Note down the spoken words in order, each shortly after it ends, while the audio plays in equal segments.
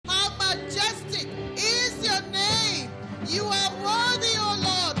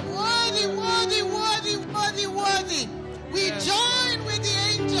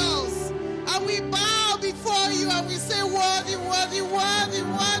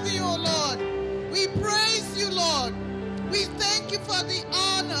for the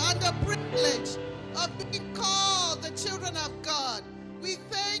honor and the privilege of being called the children of God. We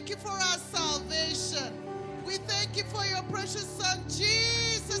thank you for our salvation. We thank you for your precious Son,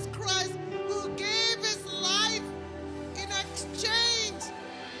 Jesus Christ, who gave his life in exchange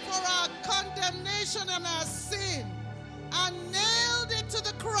for our condemnation and our sin, and nailed it to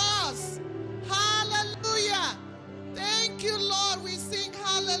the cross. Hallelujah. Thank you, Lord. We sing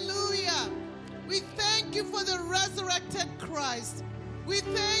hallelujah. We thank you for the resurrected Christ. We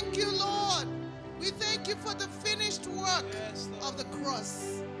thank you, Lord. We thank you for the finished work of the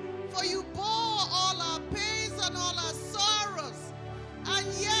cross. For you bore all our pains and all our sorrows. And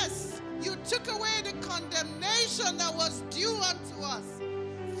yes, you took away the condemnation that was due unto us.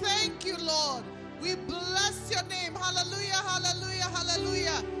 Thank you, Lord. We bless your name. Hallelujah, hallelujah,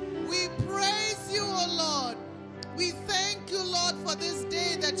 hallelujah. We praise you, O Lord. We thank you, Lord, for this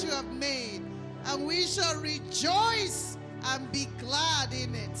day that you have made. And we shall rejoice and be glad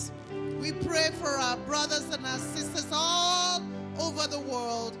in it. We pray for our brothers and our sisters all over the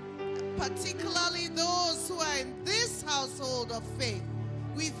world, particularly those who are in this household of faith.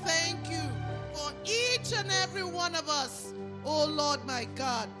 We thank you for each and every one of us, oh Lord my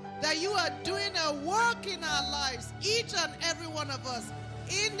God, that you are doing a work in our lives, each and every one of us,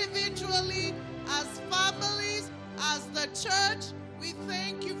 individually, as families, as the church. We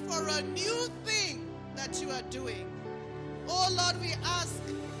thank you for a new thing that you are doing. Oh Lord, we ask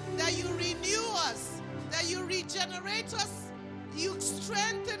that you renew us, that you regenerate us, you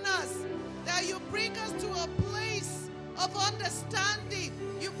strengthen us, that you bring us to a place of understanding.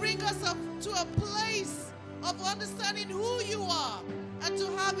 You bring us up to a place of understanding who you are and to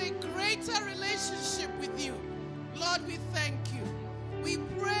have a greater relationship with you. Lord, we thank you. We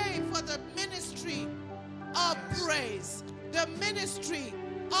pray for the ministry of praise, the ministry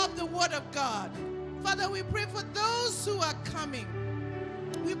of the Word of God. Father, we pray for those who are coming.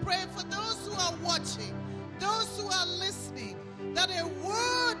 We pray for those who are watching, those who are listening, that a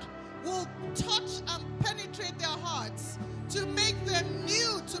word will touch and penetrate their hearts to make them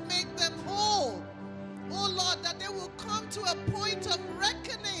new, to make them whole. Oh Lord, that they will come to a point of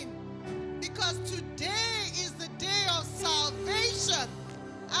reckoning, because today is the day of salvation,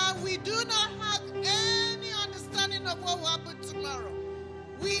 and we do not have any understanding of what will happen tomorrow.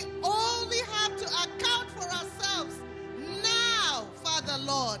 We only have to account for ourselves now, Father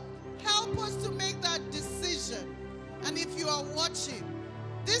Lord. Help us to make that decision. And if you are watching,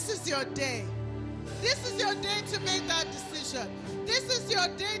 this is your day. This is your day to make that decision. This is your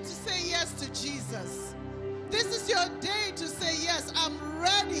day to say yes to Jesus. This is your day to say, yes, I'm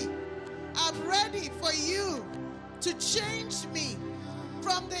ready. I'm ready for you to change me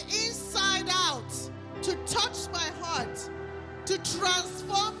from the inside out, to touch my heart, to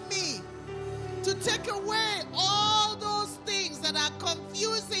transform me, to take away all those things that are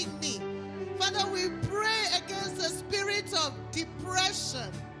confusing me. Father, we pray against the spirit of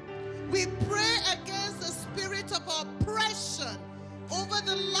depression. We pray against the spirit of oppression over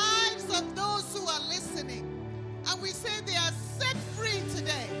the lives of those who are listening. And we say they are set free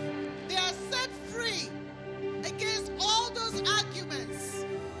today. They are set free against all those arguments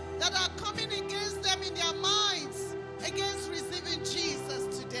that are coming against them in their minds, against receiving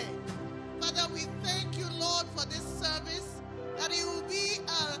Jesus today. Father, we thank you, Lord, for this service, that it will be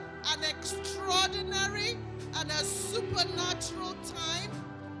an extraordinary and a supernatural time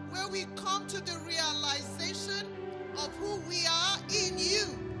where we come to the realization of who we are in you,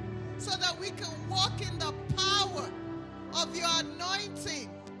 so that we can walk in the power of your anointing.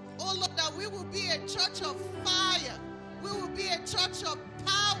 Oh Lord, that we will be a church of fire. We will be a church of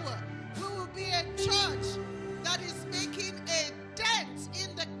power. We will be a church that is making a dent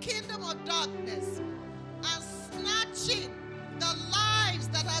in the kingdom of darkness and snatching the lives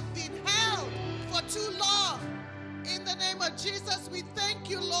that have been held for too long. In the name of Jesus, we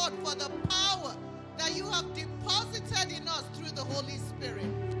thank you, Lord, for the power that you have deposited in us through the Holy Spirit.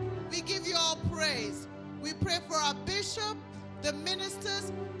 We give you all praise. We pray for our bishop, the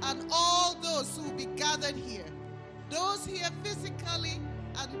ministers, and all those who will be gathered here, those here physically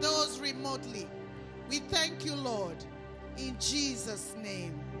and those remotely. We thank you, Lord, in Jesus'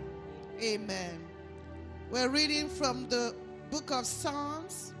 name. Amen. We're reading from the book of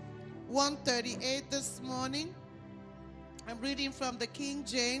Psalms 138 this morning. I'm reading from the King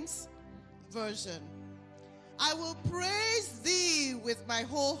James Version. I will praise thee with my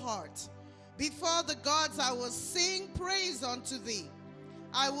whole heart. Before the gods I will sing praise unto thee.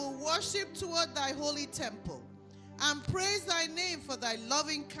 I will worship toward thy holy temple and praise thy name for thy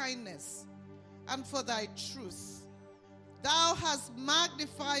loving kindness and for thy truth. Thou hast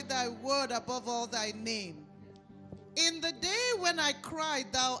magnified thy word above all thy name. In the day when I cried,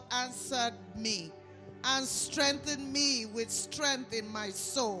 thou answered me and strengthened me with strength in my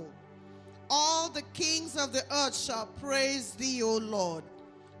soul. All the kings of the earth shall praise thee, O Lord,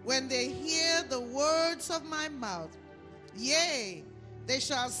 when they hear the words of my mouth. Yea, they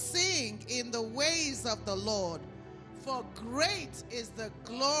shall sing in the ways of the Lord, for great is the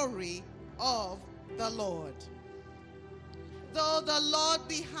glory of the Lord. Though the Lord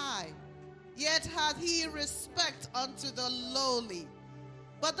be high, yet hath he respect unto the lowly,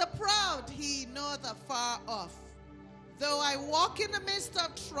 but the proud he knoweth afar off. Though I walk in the midst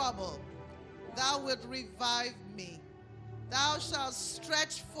of trouble, thou wilt revive me. Thou shalt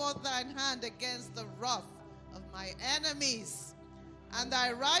stretch forth thine hand against the wrath of my enemies, and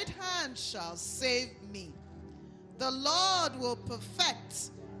thy right hand shall save me. The Lord will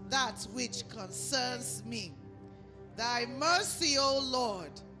perfect that which concerns me. Thy mercy, O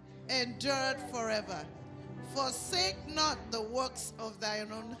Lord, endureth forever. Forsake not the works of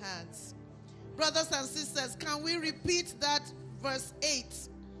thine own hands. Brothers and sisters, can we repeat that verse 8?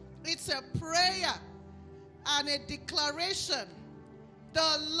 It's a prayer and a declaration.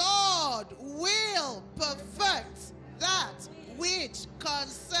 The Lord will perfect that which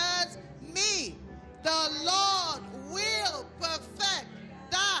concerns me. The Lord will perfect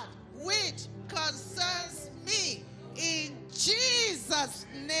that which concerns me. In Jesus'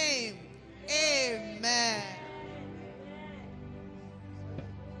 name, amen.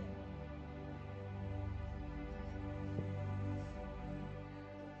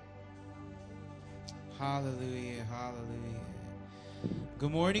 Hallelujah, hallelujah.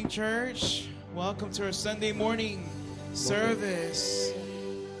 Good morning, church. Welcome to our Sunday morning service.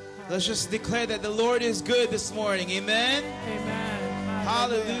 Let's just declare that the Lord is good this morning. Amen? Amen.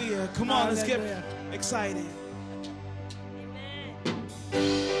 Hallelujah. Come on, let's get Hallelujah. excited.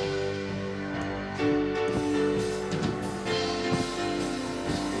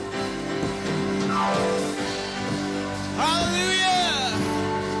 Hallelujah.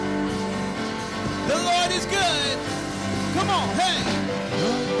 The Lord is good. Come on, hey.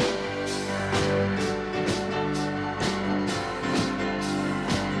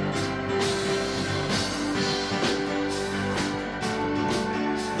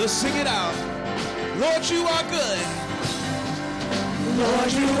 Let's sing it out. Lord, you are good.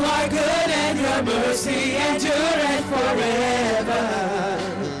 Lord, you are good and your mercy endureth forever.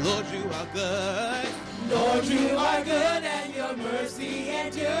 Lord, you are good. Lord, you are good and your mercy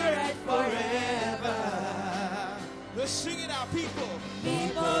endureth forever. Let's sing it out, people.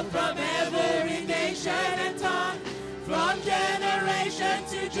 People from every nation and tongue, from generation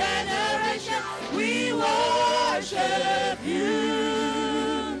to generation, we worship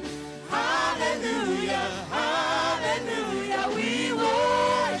you. Hallelujah, hallelujah, we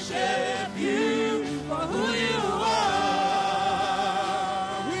worship you for who you are.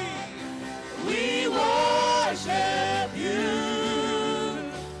 We worship you.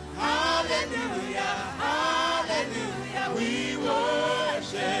 Hallelujah, hallelujah, we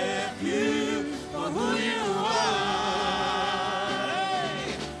worship you for who you are.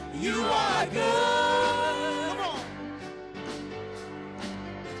 You are good. Come on.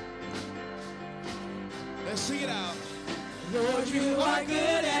 Let's sing it out. Lord, you are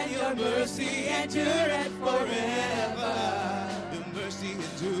good and your mercy endureth forever. Your mercy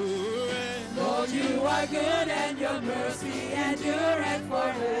endureth. Lord, you are good and your mercy endureth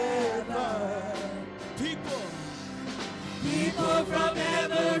forever. People. People from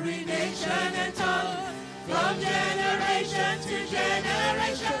every nation and tongue, from generation to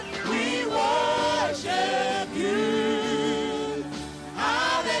generation, we worship you.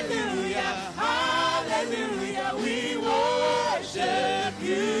 Hallelujah, hallelujah, we worship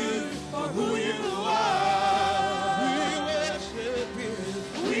you for who you are. We worship you.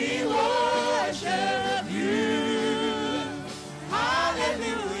 We worship you.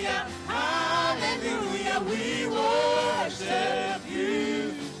 Hallelujah, hallelujah, we worship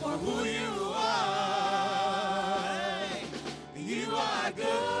you for who you are. You are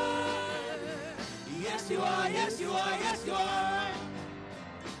good. Yes, you are, yes, you are, yes, you are.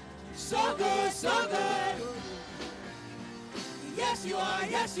 So good, so good. Yes, you are,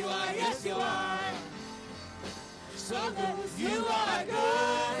 yes, you are, yes, you are. So good, you are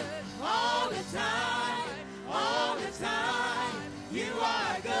good all the time, all the time. You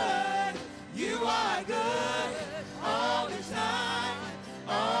are good, you are good all the time,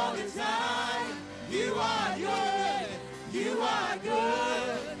 all the time. You are good, you are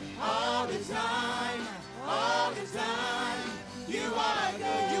good all the time, all the time. You are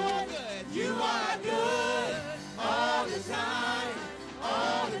good, you are good, you are good all the time,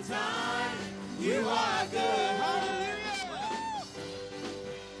 all the time. You are good, hallelujah.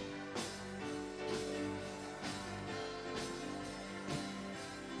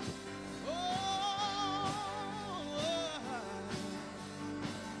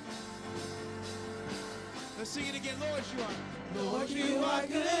 Let's sing it again. Lord, you are. Lord, you are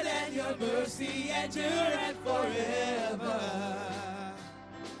good and your mercy endureth forever.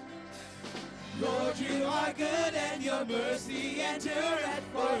 Lord, you are good and your mercy endureth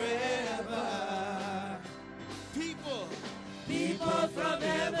forever. People from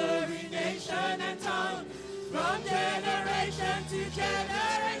every nation and tongue, from generation to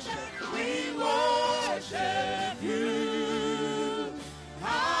generation, we worship you.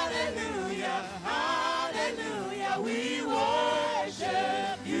 Hallelujah, hallelujah, we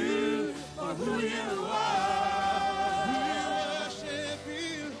worship you for who you are. We worship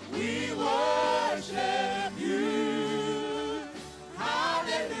you. We worship you.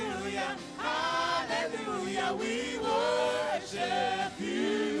 Hallelujah, hallelujah, we worship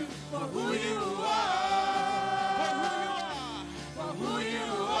you for who you are. For who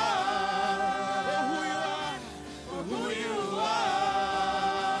you are. For who you are. For who you are.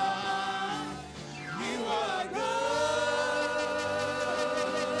 You are good.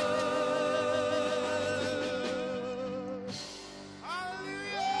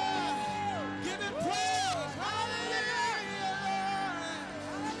 Hallelujah. Give him praise. Hallelujah.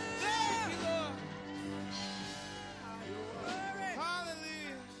 Thank you, Lord.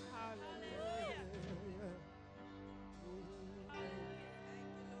 Hallelujah.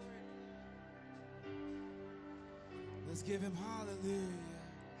 Let's give him hallelujah.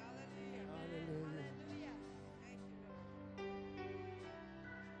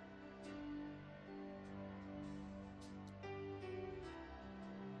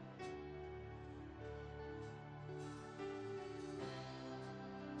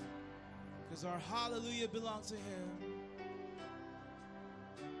 Because our hallelujah belongs to him.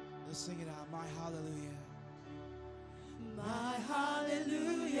 Let's sing it out. My hallelujah. My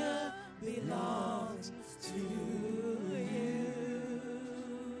hallelujah belongs to you.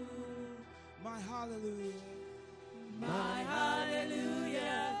 My hallelujah. My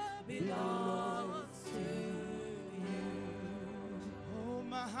hallelujah belongs to you. Oh,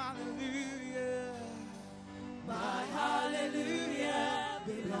 my hallelujah. My hallelujah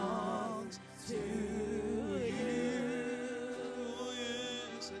belongs to you. Oh,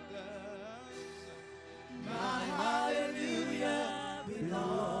 yes, it does. My hallelujah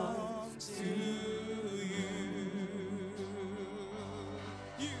belongs to you.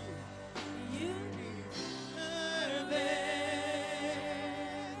 You deserve it.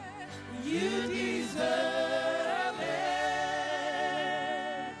 You deserve it.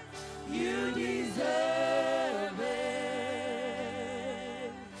 You deserve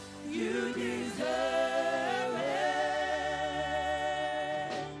it. You deserve it.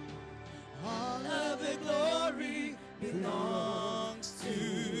 All of the glory belongs to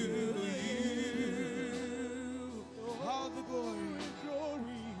you. All the glory.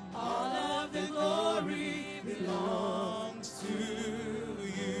 All of the glory belongs to you.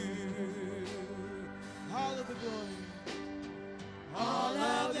 All of the glory. All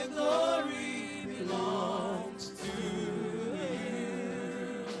of the glory belongs to you.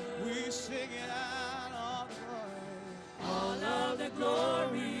 We sing it out. All All the glory. of the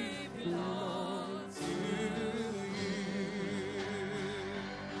glory belongs to you.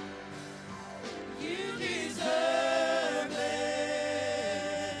 You deserve it.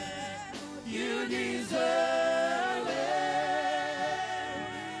 You deserve it.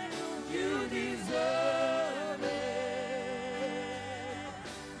 You deserve it.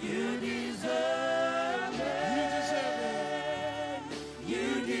 You deserve it.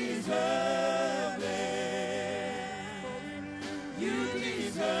 You deserve it. You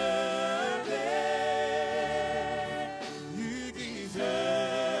deserve it. You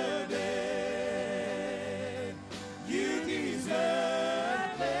deserve it. You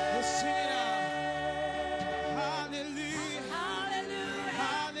deserve it. Let's sing it out. Hallelujah. Hallelujah.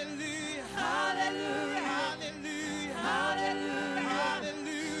 Hallelujah. Hallelujah. Hallelujah. Hallelujah.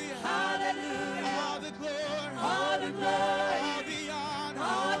 Hallelujah. Hallelujah. All the glory. All the glory. All the honor.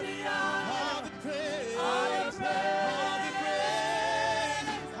 All the honor. All the praise. All the praise. All the praise.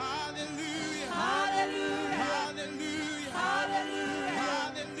 Hallelujah. Hallelujah. Hallelujah. Hallelujah.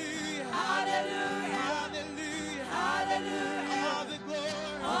 Hallelujah. Hallelujah. Hallelujah. Hallelujah. All the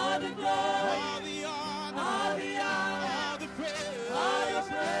glory. All the glory. All the honor. All the honor. All the praise. All the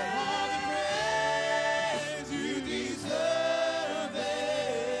praise. All the praise. You deserve it.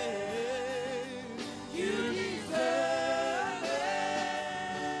 You deserve it.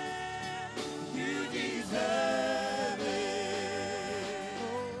 You deserve it.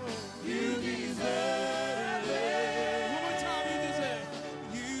 You deserve it. One more time, you deserve.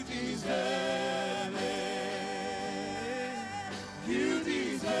 You deserve it. You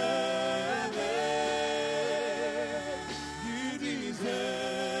deserve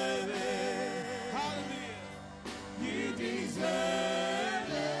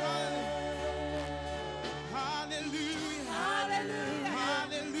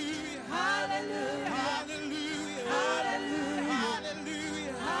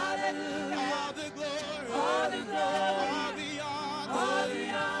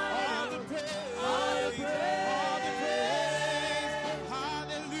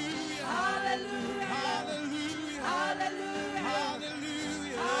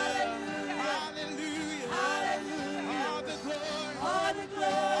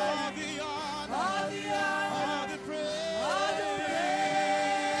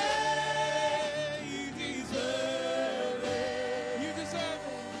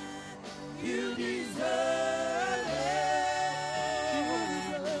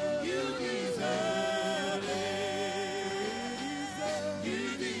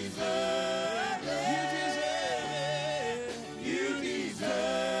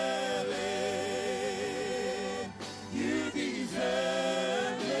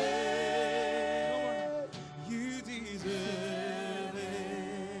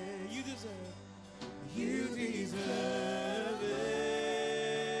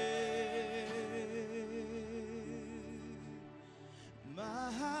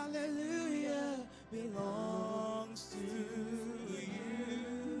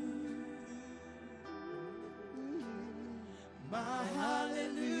My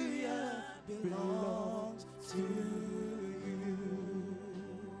hallelujah belongs to you.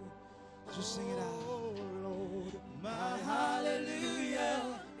 Just sing it out. My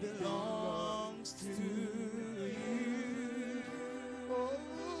hallelujah belongs to you.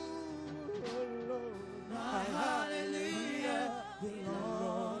 My hallelujah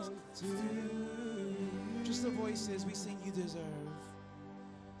belongs to you. Just the voices we sing, you deserve.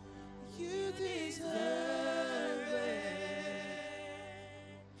 You deserve it.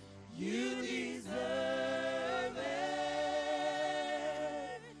 You deserve it.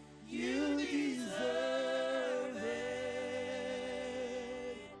 You deserve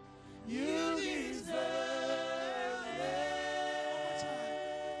it. You deserve it.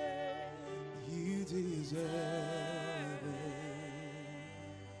 You deserve it.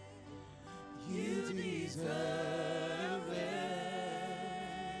 You deserve it.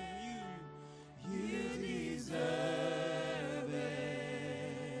 You deserve it.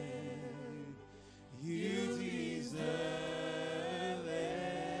 You deserve it.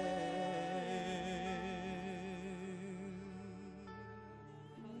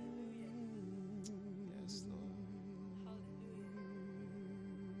 Yes, Lord.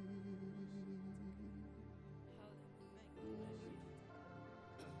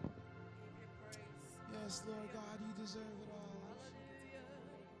 Yes, Lord God, you deserve it all.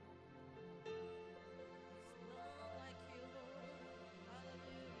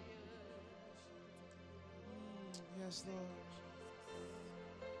 Yes, Lord.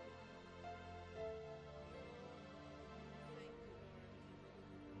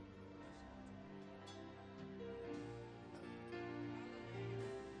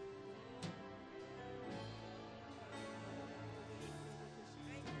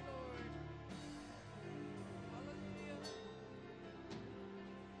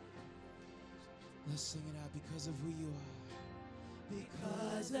 Let's sing it out because of who you are.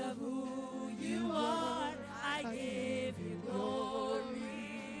 Because of who you are, I give you glory.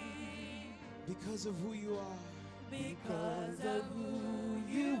 Because of who you are. Because of who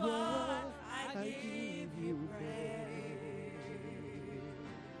you are, I give you praise.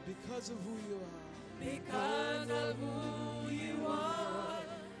 Because of who you are. Because of who you are,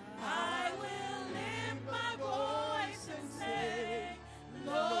 I will lift my voice and say,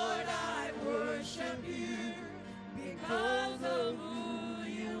 Lord, I worship you. Because of who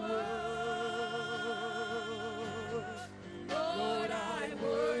you are, Lord, I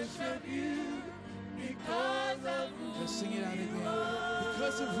worship you. Because of who Let's sing it out you again. are.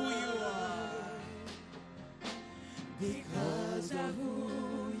 Because of who you are. Because of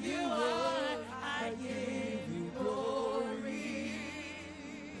who you are, I give you glory.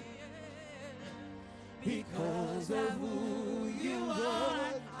 Because of who you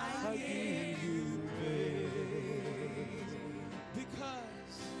are, I give you praise.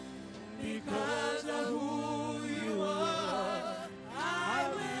 Because of who you are, I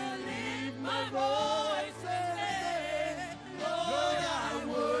will lift my voice and say, Lord, I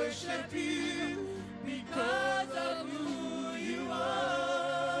worship you. Because of who you are,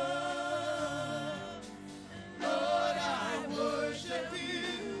 Lord, I worship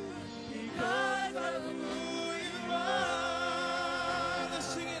you. Because of who you are. Let's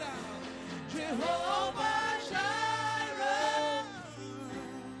sing it out. Jehovah Jireh,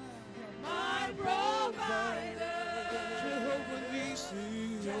 my provider. Jehovah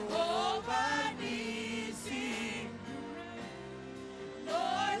Nissi. Jehovah Nissi.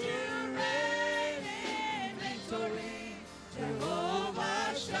 Lord, you reign in victory.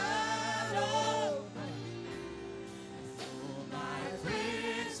 Jehovah Shalom, my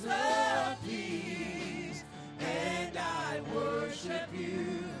Prince of Peace, and I worship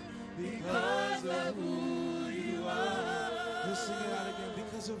you because of who you are. Let's sing it out again.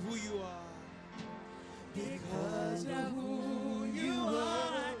 Because of who you are. Because of who you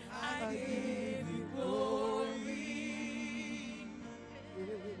are, I give you glory.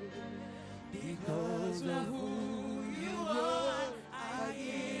 Because of who you are, I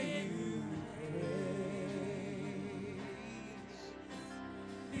give you praise.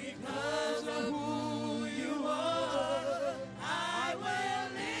 Because of who you are, I will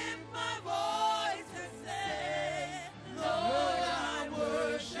lift my voice and say, Lord, I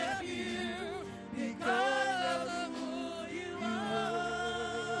worship you. Because of who you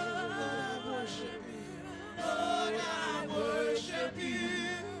are, Lord, I worship you.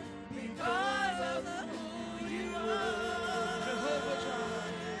 Because of who you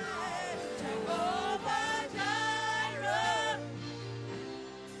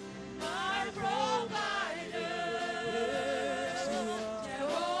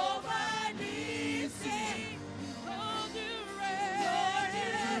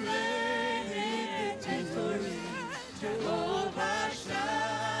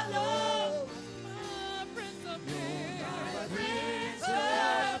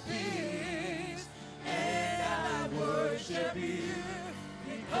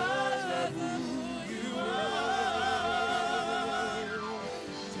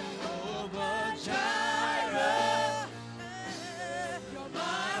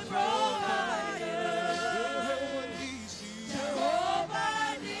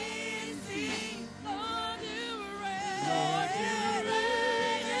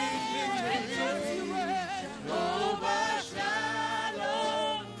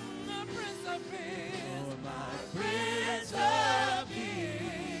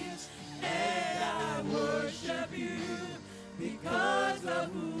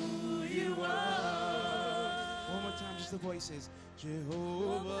voices.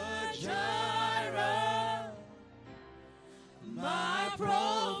 Jehovah Jireh, my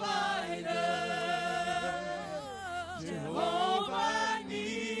provider. Jehovah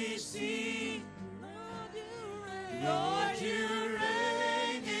Nissi, Lord, you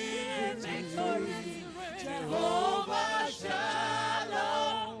reign in victory. Jehovah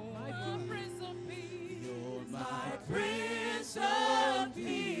Shalom, my Prince of Peace. You're my Prince of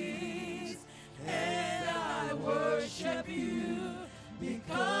Peace, and I worship you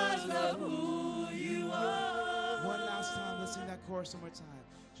because of who you are. One last time, let's sing that chorus one more time.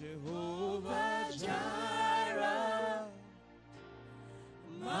 Jehovah Jireh,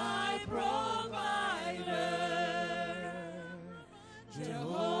 my provider.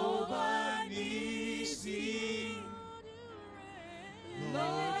 Jehovah Nissi,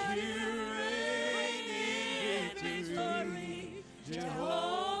 Lord, you reign in victory.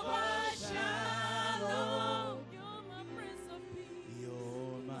 Jehovah Shalom, you're my Prince of Peace.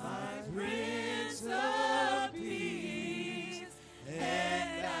 You're My Prince of Peace,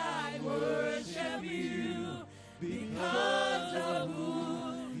 and I worship you because of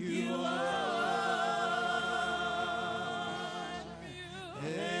who you are.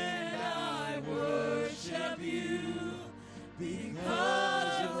 And I worship you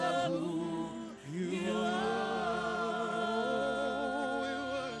because of who you are. we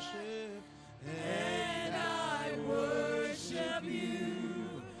worship. And I worship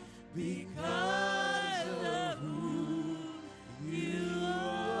you because of who you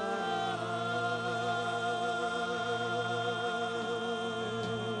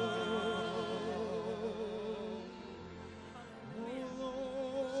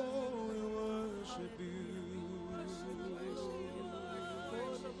Oh, we worship you.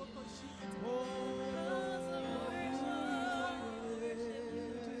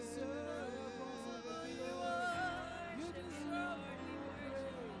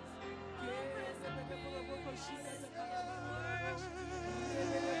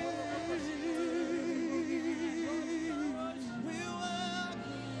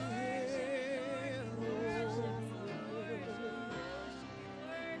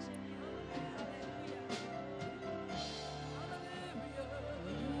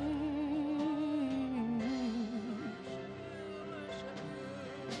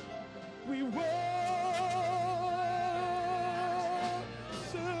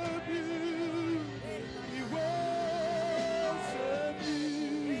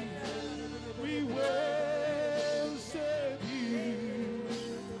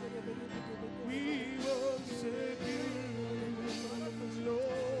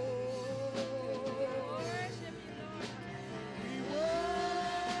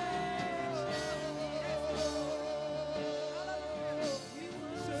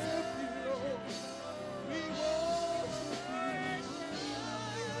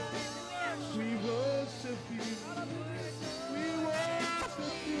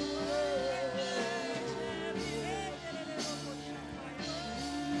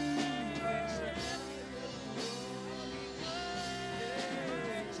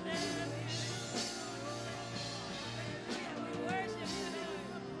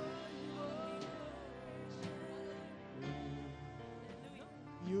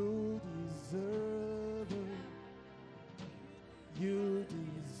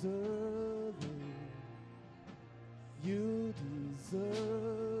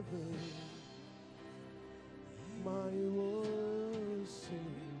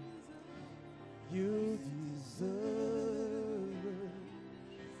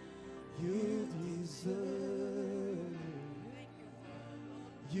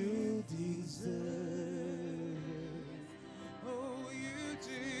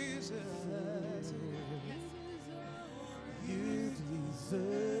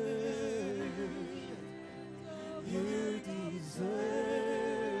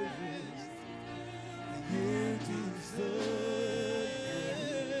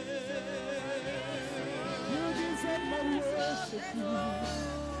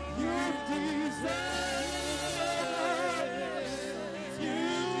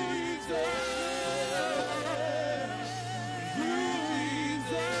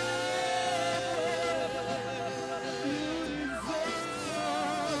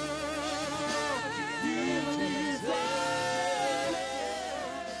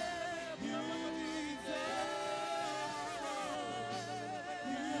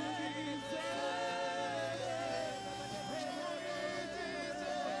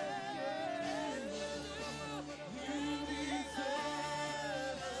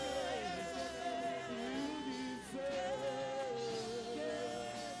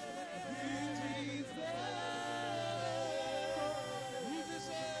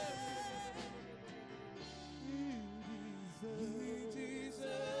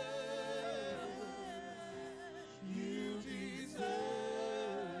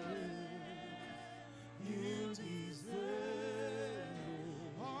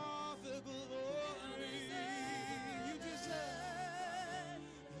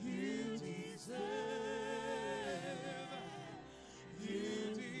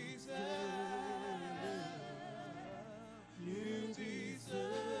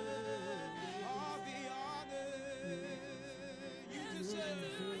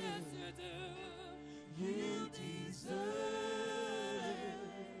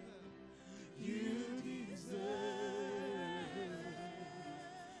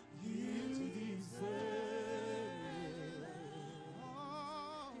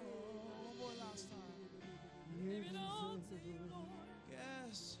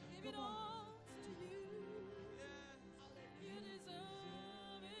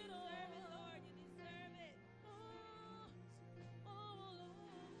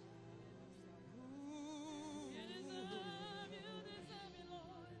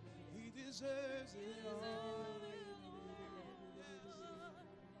 deserves it all.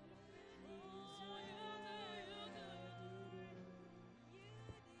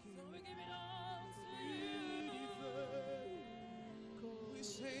 So we give it all to you. We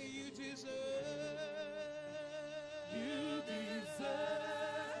say you deserve. You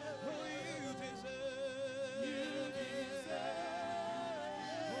deserve. Oh, you deserve. You deserve.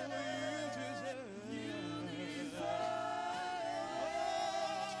 Oh, you deserve. You deserve.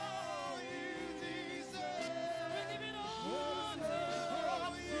 Oh, you deserve. We give it all to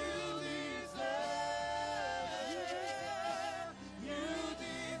Oh, you. you deserve. You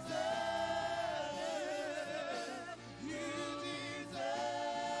deserve. You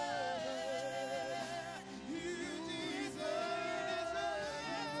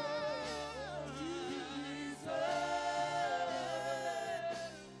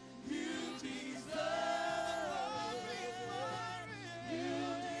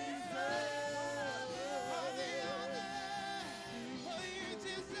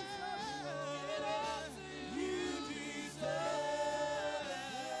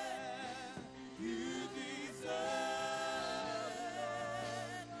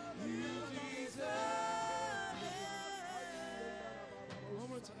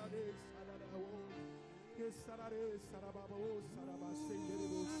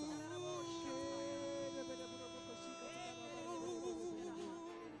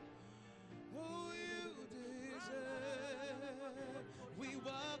Oh, you deserve. We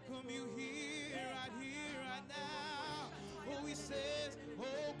welcome you here, right now. Oh, he says,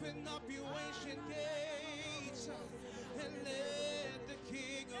 open up your ancient gates and let the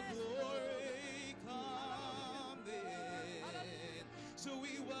King of Glory come in. So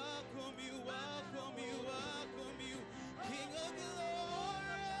we welcome you, King of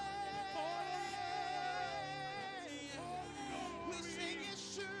Glory. We sing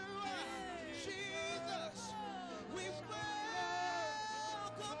Yeshua, Jesus. We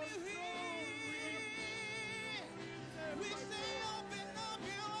welcome you here. We say, open up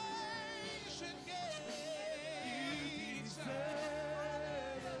your ancient gates.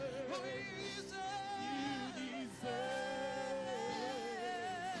 Oh, you deserve.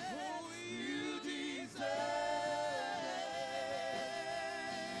 Oh, you deserve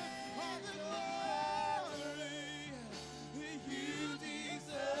all the glory. You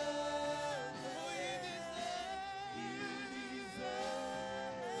deserve. Oh, you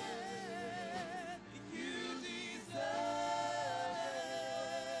deserve. You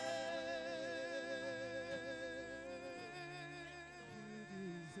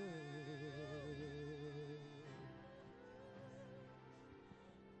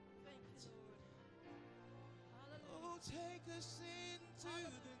Thank you, Lord. Hallelujah. Oh, take us into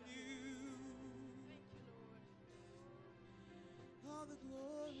the new. Thank you, Lord. All the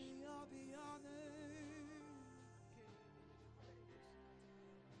glory, all the honor,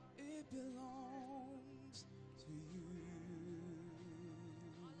 it belongs to you.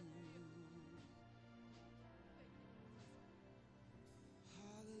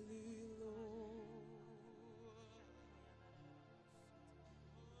 Hallelujah, Lord.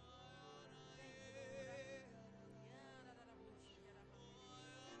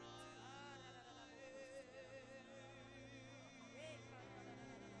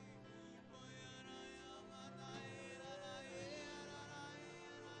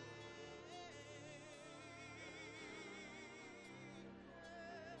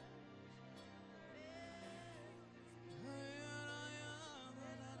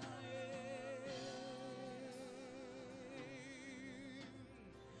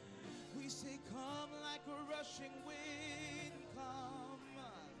 We say, come like a rushing wind, come.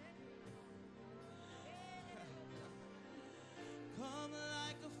 Come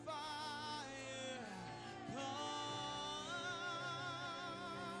like a fire, come.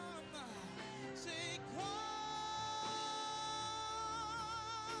 Say, come.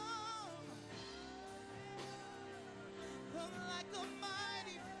 Come like a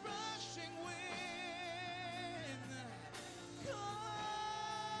mighty rushing wind.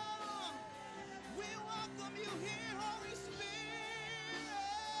 Come. We welcome you here, Holy Spirit.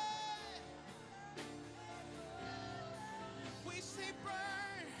 We say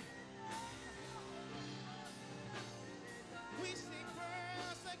burn. We say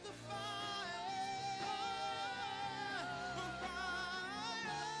burn us like a fire.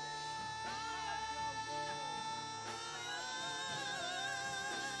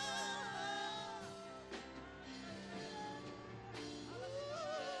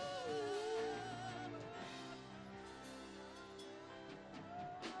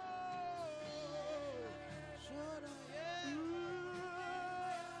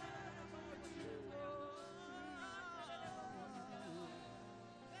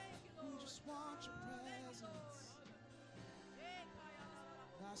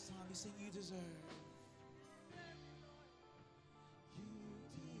 last time. We sing, you deserve. You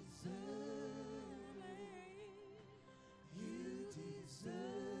deserve it. You deserve.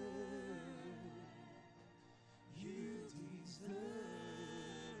 You deserve.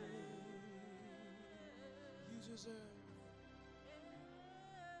 You deserve.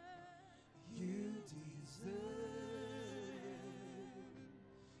 You deserve.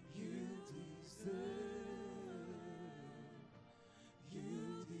 You deserve.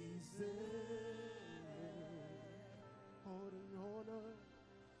 You deserve all the honor,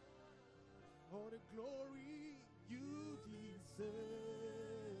 all the glory. You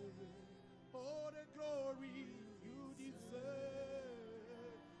deserve all the glory. You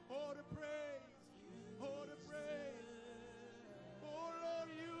deserve all the praise, all the praise. Oh Lord,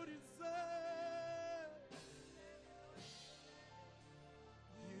 you deserve.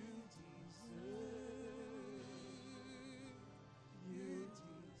 You deserve. You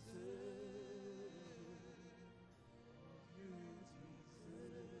deserve. You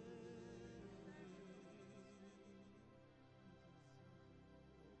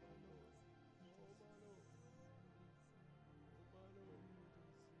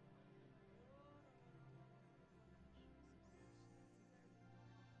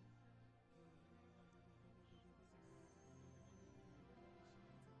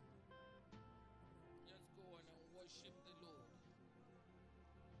Just go on and worship the Lord.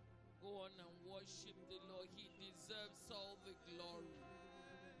 Go on and worship the Lord. He deserves all the glory.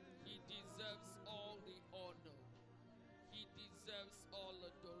 He deserves all the honor. He deserves all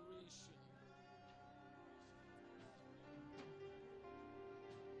adoration.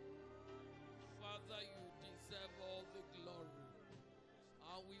 Father, you deserve all the glory.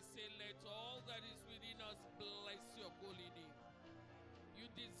 And we say, let all that is within us bless your holy name. You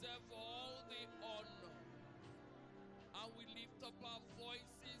deserve all the honor. And we lift up our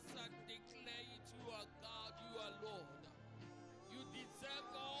voices and declare it, you are God, you are Lord. You deserve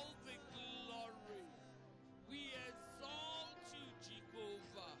all the glory. We exalt you,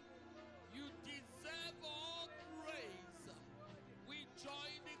 Jehovah. You deserve all praise. We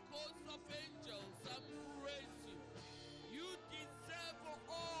join the host of angels and praise you. You deserve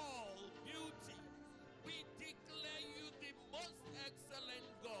all beauty. We declare you the most excellent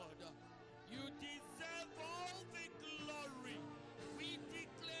God. You deserve all the glory. We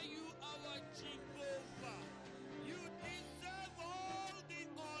declare you our Jehovah. You deserve all the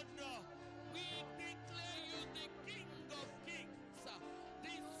honor. We declare you the King of Kings,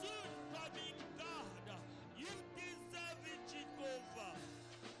 the soon coming God. You deserve it, Jehovah.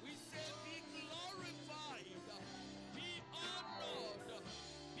 We say be glorified, be honored,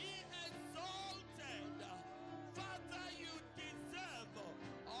 be exalted. Father, you deserve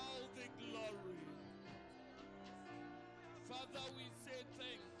all the glory. Father, we say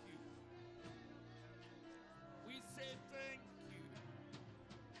thank you. We say thank you.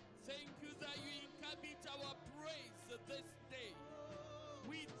 Thank you that you inhabit our praise this day.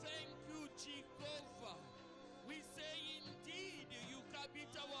 We thank you, Jehovah. We say indeed you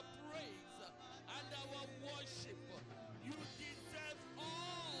inhabit our praise and our worship. You deserve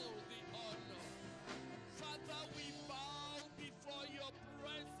all the honor. Father, we bow before your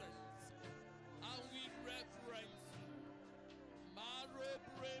presence and we reverence you. Maro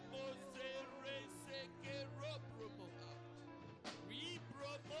bremo zere seke robromoha.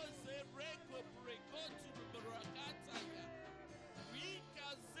 Ribromo zere kobreko turubarakataya. Rika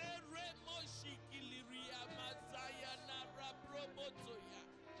zere moshikiliria mazaya na rabromotoya.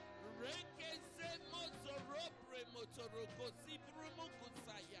 Reke se mozoro premotoroko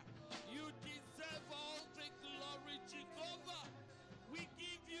sibromokusaya. You deserve all the glory, Jehovah. We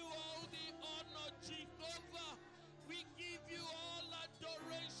give you all the honor, Jehovah. We give you all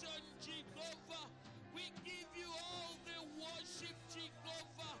adoration, Jehovah. We give you all the worship,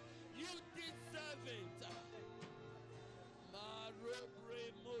 Jehovah. You deserve it. Marobre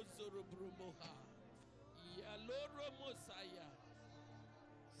mozorobromoha. Yaloro Mosiah.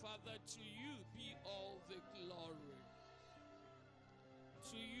 Father, to you be all the glory.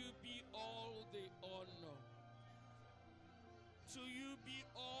 To you be all the honor. To you be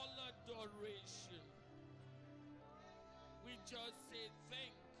all adoration. We just say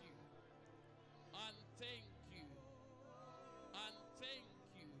thank you, and thank you, and thank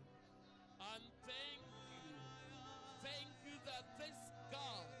you, and thank you. Thank you that this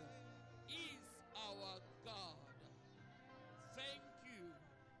God is our God. Thank you,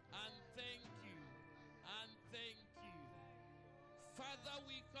 and thank you, and thank you. Father,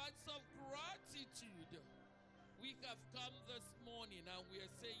 with hearts of gratitude, we have come this morning and we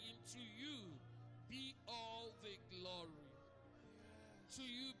are saying to you, be all the glory. To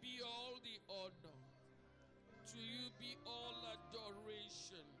you be all the honor. To you be all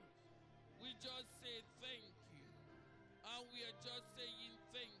adoration. We just say thank you. And we are just saying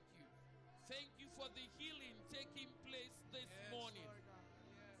thank you. Thank you for the healing taking place this morning.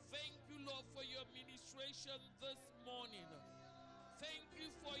 Thank you, Lord, for your ministration this morning. Thank you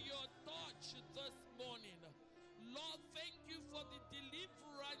for your touch this morning. Lord, thank you for the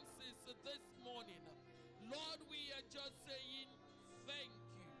deliverances this morning. Lord, we are just saying thank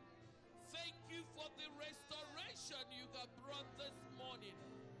you. Thank you for the restoration you have brought this morning.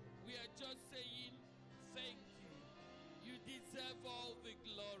 We are just saying thank you. You deserve all the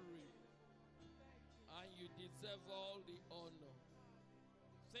glory. And you deserve all the honor.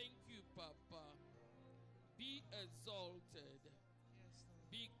 Thank you, Papa. Be exalted.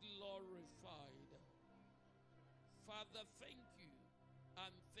 Be glorified. Father, thank you.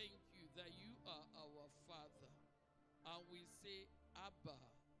 And thank you that you are our Father. And we say, Abba,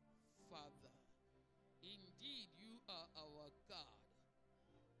 Father. Indeed, you are our God.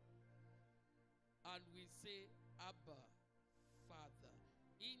 And we say, Abba, Father.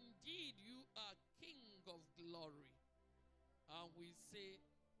 Indeed, you are King of glory. And we say,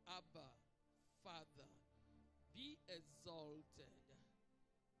 Abba, Father. Be exalted.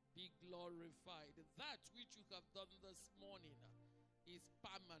 Be glorified. That which you have done this morning is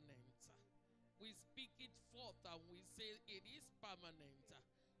permanent. We speak it forth and we say it is permanent.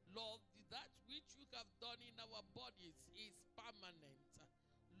 Lord, that which you have done in our bodies is permanent.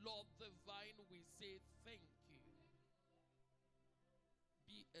 Lord divine, we say thank you.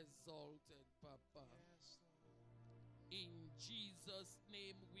 Be exalted, Papa. Yes, In Jesus'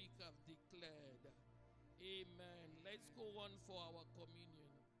 name we have declared. Amen. Let's go on for our communion.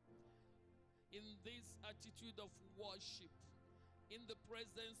 In this attitude of worship, in the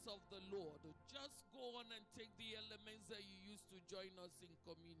presence of the Lord, just go on and take the elements that you used to join us in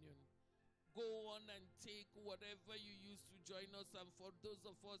communion. Go on and take whatever you used to join us. And for those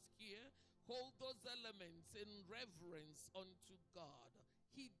of us here, hold those elements in reverence unto God.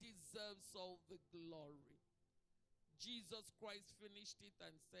 He deserves all the glory. Jesus Christ finished it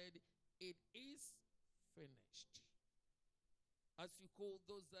and said, it is finished. As you hold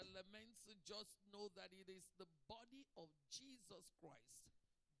those elements, just know that it is the body of Jesus Christ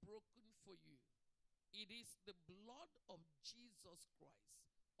broken for you. It is the blood of Jesus Christ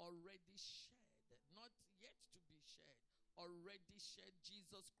already shed, not yet to be shed, already shed.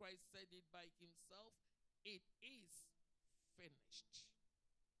 Jesus Christ said it by himself. It is finished.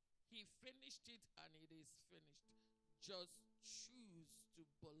 He finished it and it is finished. Just choose to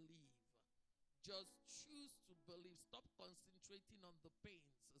believe. Just choose to believe. Stop concentrating on the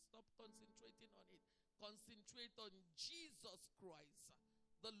pains. Stop concentrating on it. Concentrate on Jesus Christ,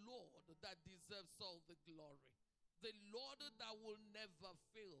 the Lord that deserves all the glory. The Lord that will never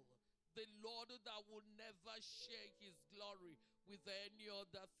fail. The Lord that will never share his glory with any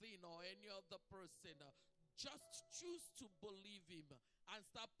other thing or any other person. Just choose to believe him and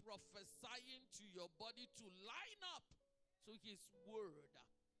start prophesying to your body to line up to his word.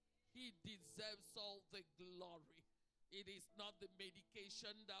 He deserves all the glory. It is not the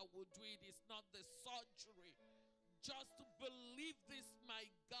medication that will do it. It's not the surgery. Just to believe this, my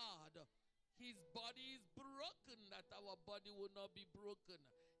God. His body is broken, that our body will not be broken.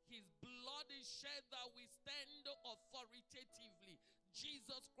 His blood is shed that we stand authoritatively.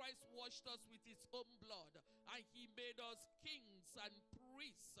 Jesus Christ washed us with his own blood, and he made us kings and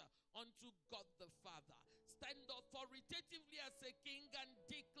priests unto God the Father. Stand authoritatively as a king and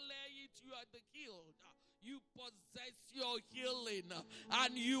declare it. You are the healed. You possess your healing,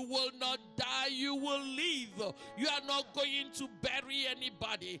 and you will not die. You will live. You are not going to bury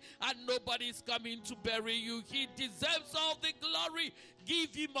anybody, and nobody is coming to bury you. He deserves all the glory.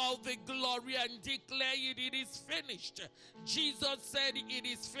 Give him all the glory and declare it. It is finished. Jesus said it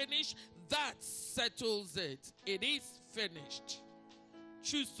is finished. That settles it. It is finished.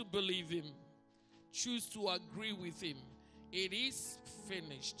 Choose to believe him. Choose to agree with him. It is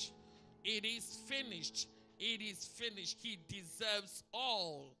finished. It is finished. It is finished. He deserves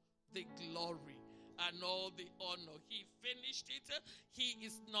all the glory and all the honor. He finished it. He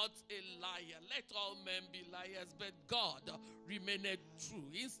is not a liar. Let all men be liars, but God remaineth true.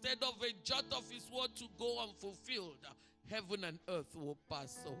 Instead of a jot of his word to go unfulfilled, heaven and earth will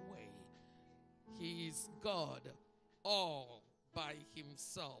pass away. He is God all by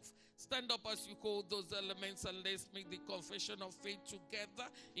himself. Stand up as you hold those elements and let's make the confession of faith together,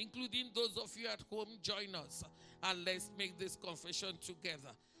 including those of you at home. Join us and let's make this confession together.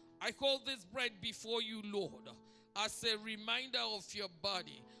 I hold this bread before you, Lord, as a reminder of your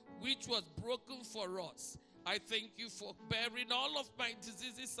body, which was broken for us. I thank you for bearing all of my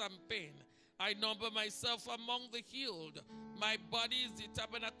diseases and pain. I number myself among the healed. My body is the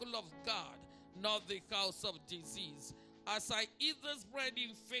tabernacle of God, not the house of disease. As I eat this bread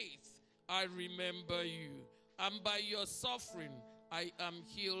in faith, I remember you. And by your suffering, I am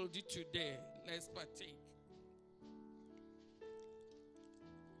healed today. Let's partake.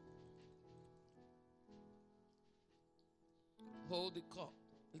 Hold the cup.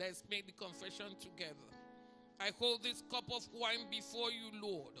 Let's make the confession together. I hold this cup of wine before you,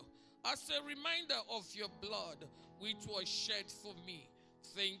 Lord, as a reminder of your blood, which was shed for me.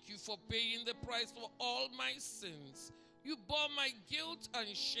 Thank you for paying the price for all my sins. You bore my guilt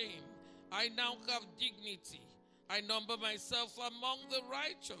and shame. I now have dignity. I number myself among the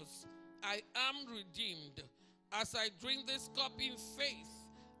righteous. I am redeemed. As I drink this cup in faith,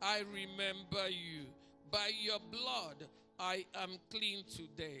 I remember you. By your blood, I am clean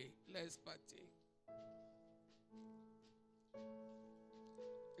today. Let's partake.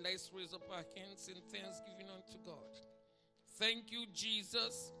 Let's raise up our hands in thanksgiving unto God. Thank you,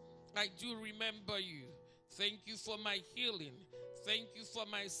 Jesus. I do remember you. Thank you for my healing. Thank you for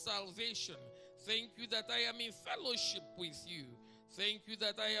my salvation. Thank you that I am in fellowship with you. Thank you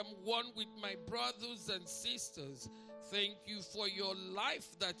that I am one with my brothers and sisters. Thank you for your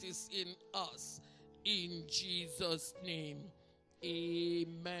life that is in us. In Jesus' name,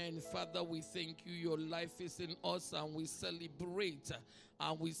 amen. Father, we thank you. Your life is in us, and we celebrate.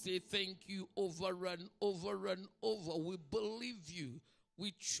 And we say thank you over and over and over. We believe you.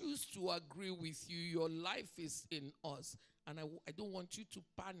 We choose to agree with you. Your life is in us. And I don't want you to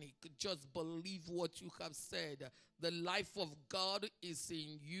panic. Just believe what you have said. The life of God is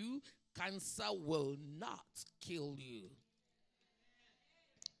in you. Cancer will not kill you.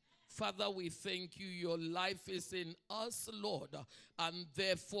 Father, we thank you. Your life is in us, Lord, and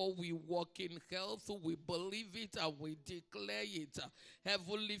therefore we walk in health. We believe it and we declare it.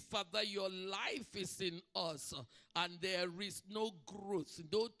 Heavenly Father, your life is in us, and there is no growth,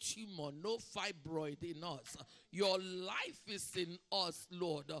 no tumor, no fibroid in us. Your life is in us,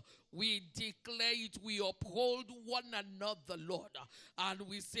 Lord. We declare it. We uphold one another, Lord, and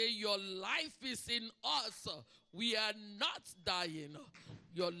we say your life is in us. We are not dying.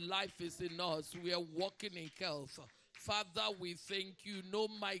 Your life is in us. We are walking in health. Father, we thank you. No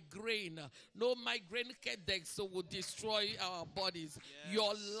migraine headaches will destroy our bodies. Yes.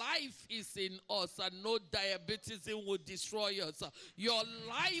 Your life is in us, and no diabetes will destroy us. Your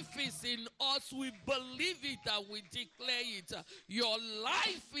life is in us. We believe it and we declare it. Your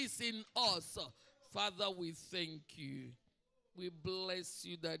life is in us. Father, we thank you. We bless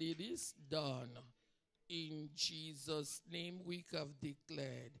you that it is done. In Jesus' name we have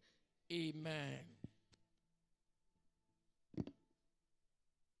declared. Amen.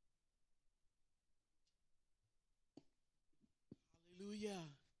 Hallelujah.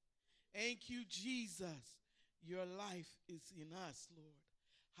 Thank you, Jesus. Your life is in us, Lord.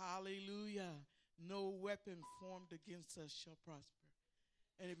 Hallelujah. No weapon formed against us shall prosper.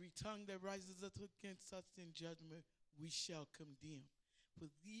 And every tongue that rises up against us in judgment, we shall condemn. For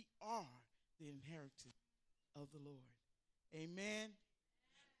we are the inheritance of the Lord. Amen.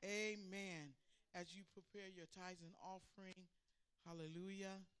 Amen. As you prepare your tithes and offering,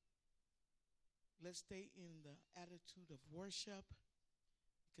 hallelujah, let's stay in the attitude of worship,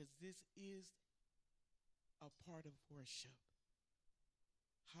 because this is a part of worship.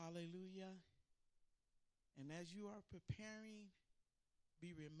 Hallelujah. And as you are preparing,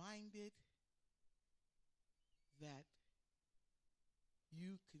 be reminded that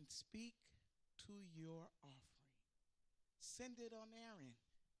you can speak to your offering. Send it on Aaron.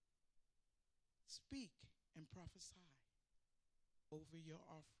 Speak and prophesy over your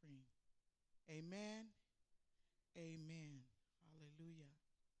offering. Amen. Amen. Hallelujah.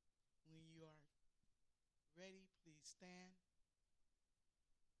 When you are ready, please stand.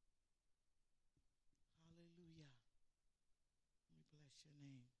 Hallelujah. We bless your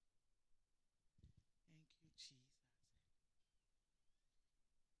name. Thank you, Jesus.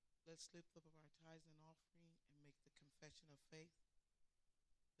 Let's lift up our tithes and offering and make the confession of faith.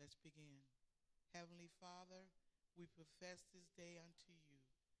 Let's begin. Heavenly Father, we profess this day unto you.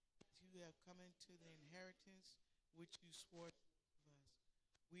 You have come into the inheritance which you swore to give us.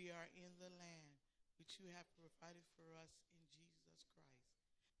 We are in the land which you have provided for us in Jesus Christ,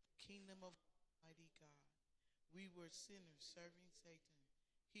 kingdom of Almighty God. We were sinners serving Satan.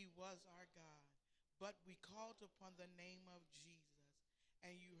 He was our God, but we called upon the name of Jesus,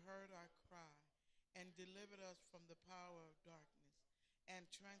 and you heard our cry and delivered us from the power of darkness and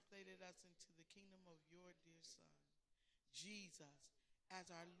translated us into the kingdom of your dear Son, Jesus. As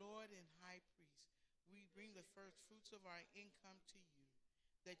our Lord and High Priest, we bring the first fruits of our income to you,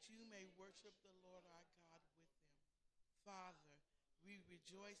 that you may worship the Lord our God with them. Father, we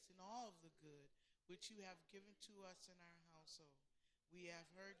rejoice in all of the good which you have given to us in our household. We have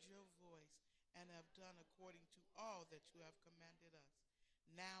heard your voice and have done according to all that you have commanded us.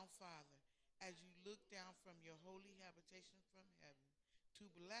 Now, Father, as you look down from your holy habitation from heaven to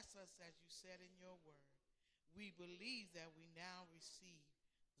bless us as you said in your word, we believe that we now receive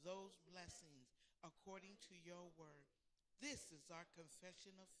those blessings according to your word. This is our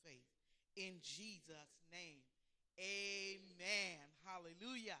confession of faith. In Jesus' name, amen.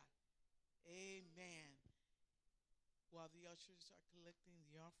 Hallelujah. Amen. While the ushers are collecting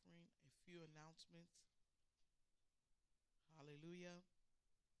the offering, a few announcements. Hallelujah.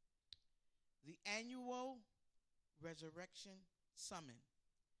 The annual Resurrection Summit,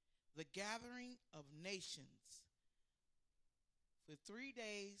 the gathering of nations for 3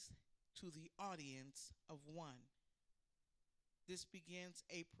 days to the audience of one. This begins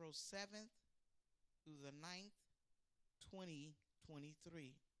April 7th through the 9th, 2023.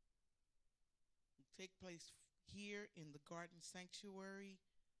 It will take place here in the Garden Sanctuary,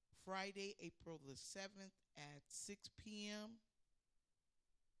 Friday, April the 7th at 6 p.m.,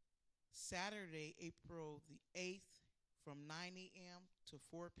 Saturday, April the 8th from 9 a.m. to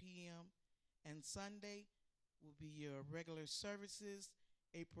 4 p.m., and Sunday will be your regular services.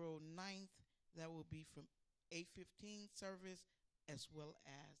 April 9th, that will be from 8:15 service as well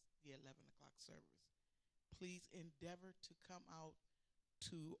as the 11 o'clock service. Please endeavor to come out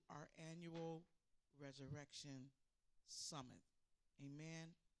to our annual Resurrection Summit.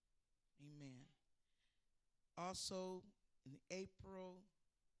 Amen. Amen. Also, in April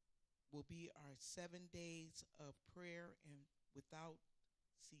will be our 7 days of prayer and without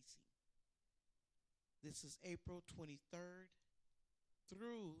ceasing. This is April 23rd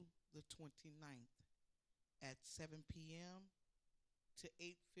through the 29th at 7 p.m. to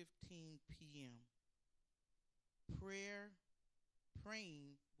 8:15 p.m.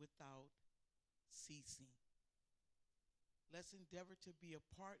 Praying without ceasing. Let's endeavor to be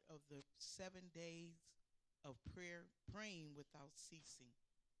a part of the 7 days of prayer, praying without ceasing.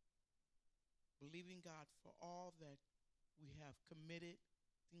 Believing God for all that we have committed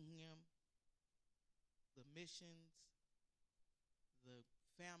to Him, the missions, the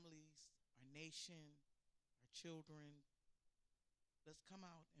families, our nation, our children. Let's come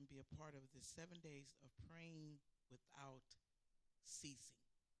out and be a part of the 7 days of praying without ceasing.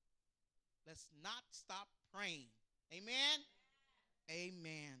 Let's not stop praying. Amen?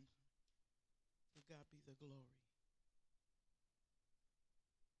 Amen. To God be the glory.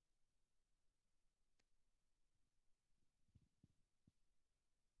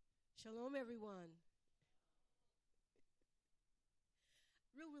 Shalom, everyone.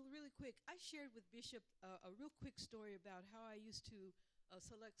 Really quick, I shared with Bishop a real quick story about how I used to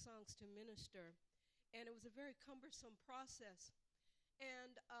select songs to minister, and it was a very cumbersome process,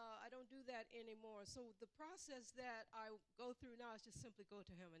 and I don't do that anymore. So the process that I go through now is just simply go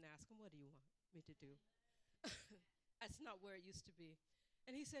to him and ask him, what do you want me to do? That's not where it used to be.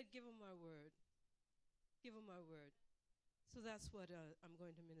 And he said, give him my word. Give him my word. So that's what I'm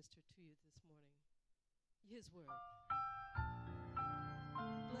going to minister to you this morning. His word.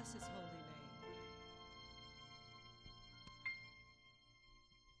 Bless his holy name.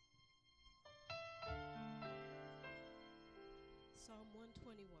 Psalm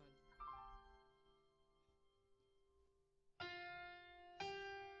 121.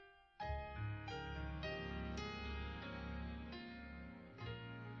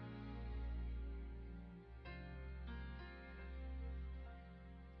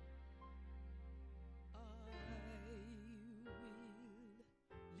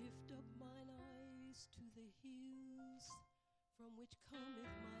 To the hills from which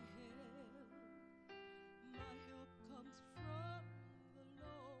cometh my help. My help comes from the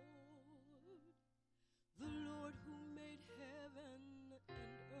Lord who made heaven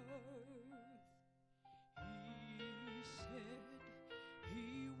and earth. He said he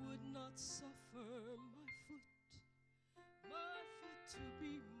would not suffer my foot to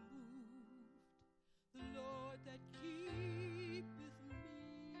be moved. The Lord that keepeth me,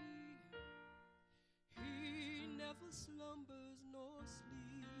 he never slumbers nor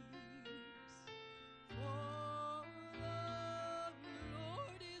sleeps.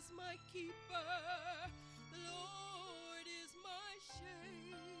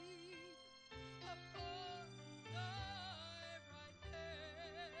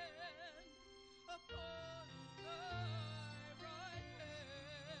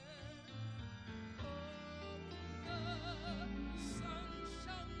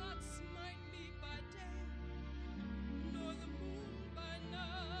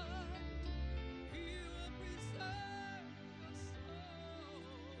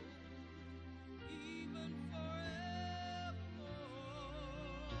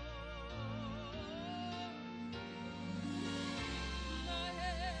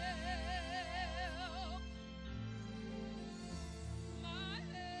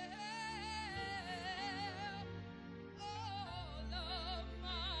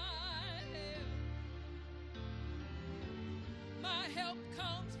 help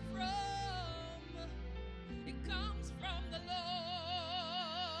comes from. It comes from the Lord,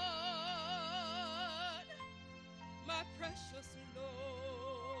 my precious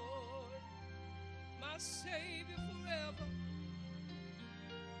Lord, my Savior forever.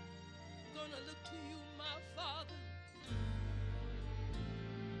 Gonna look to you, my Father.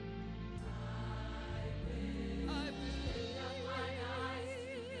 I will lift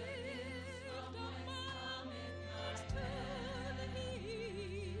up my eyes to the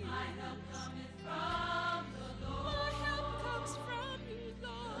hills. My help cometh from the Lord. My help comes from you,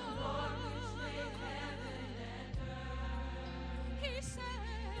 Lord. He said,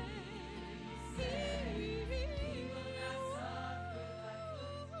 He will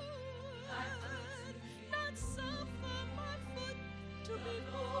not suffer my foot to be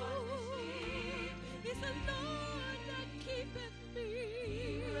moved. He's the Lord that keepeth me.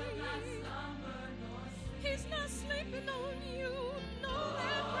 He's not sleeping on you. Know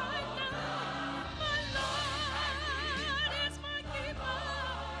that right now. My Lord is my keeper.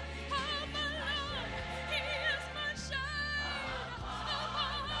 Oh, my Lord, He is my shade upon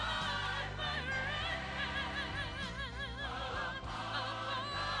my right hand.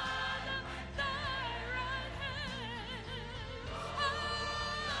 Upon thy right hand.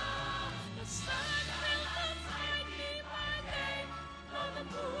 Oh, the sun will not smite me by day, nor the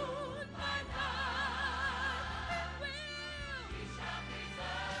moon by night. It will. He shall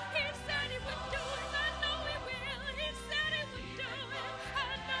preserve. He said He would do it. I know He will. He said He would do it.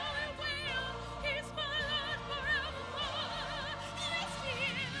 I know He will. He's my Lord forevermore. Yes, He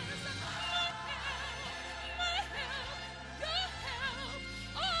is. My help, your help,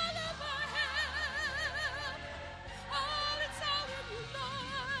 all of our help. All it's all in you,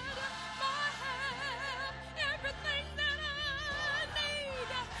 Lord. My help, everything that I need,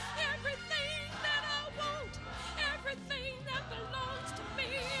 everything that I want, everything that belongs to me,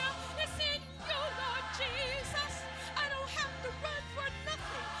 it's in you, Lord Jesus. I don't have to run for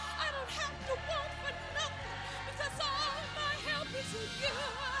nothing. I don't have to want for nothing, because all my help is in you.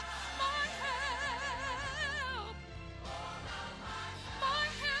 My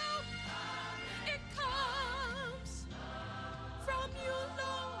help, it comes from you,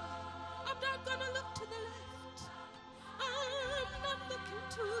 Lord. I'm not gonna look to the left. I'm not looking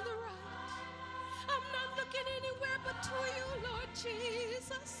to the right. I'm not looking anywhere but to you, Lord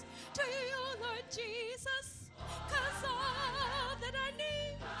Jesus. To you, Lord Jesus. 'Cause all that I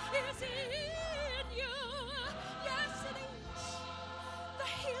need is in you. Yes, it is. The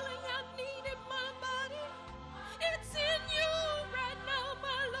healing I need in my body, it's in you right now,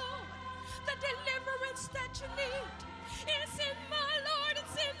 my Lord. The deliverance that you need, it's in my Lord,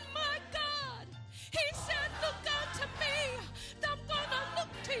 it's in my God. He said, look unto me. I'm gonna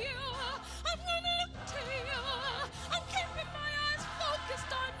look to you. I'm gonna look to you. I'm keeping my eyes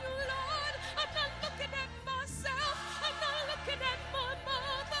focused on you, Lord. I'm not looking at myself. I'm not looking at my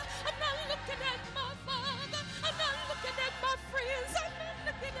mother. I'm not looking at my father. I'm not looking at my friends. I'm not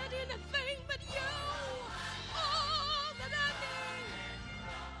looking at anything but you. All that I need,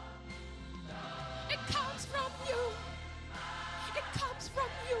 it comes from you. It comes from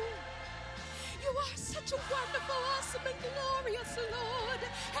you. You are such a wonderful, awesome, and glorious Lord.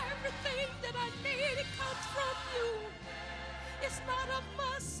 Everything that I need, it comes from you. It's not of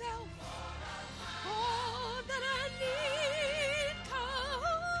myself. All that I need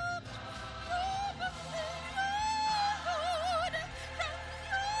comes from you, Lord. From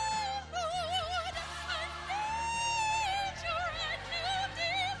you, Lord. I need you right now,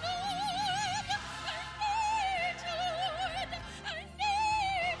 dear Lord. I need you, Lord. I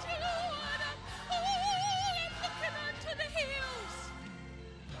need you, Lord. Oh, I'm looking unto the hills.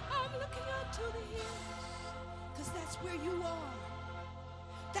 I'm looking unto the hills. 'Cause that's where you are.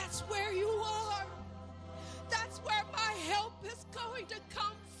 That's where you are. That's where my help is going to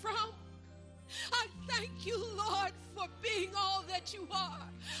come from. I thank you, Lord, for being all that you are.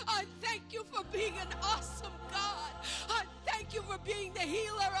 I thank you for being an awesome God. I thank you for being the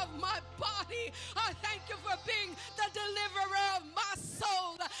healer of my body. I thank you for being the deliverer of my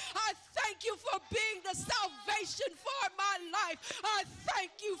soul. I thank you for being the salvation for my life. I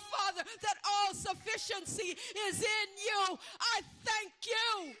thank you, Father, that all sufficiency is in you. I thank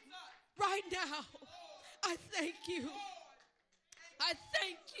you right now. I thank you. I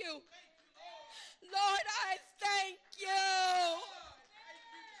thank you. Lord, I thank you.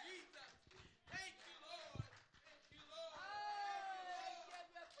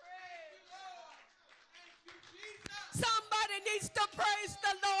 Somebody needs to praise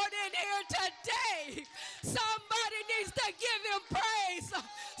the Lord in here today. Somebody needs to give him praise.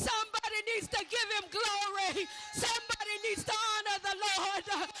 Somebody needs to give him glory. Somebody needs to honor the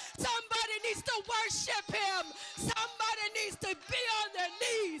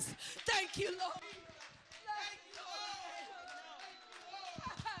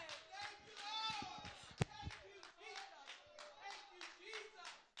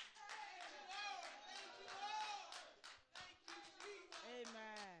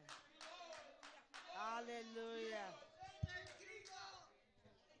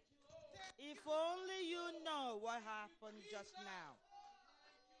know what happened just now.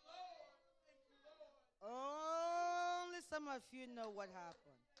 Only some of you know what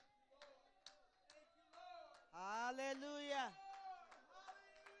happened. Hallelujah.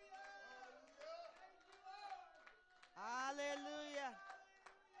 Hallelujah.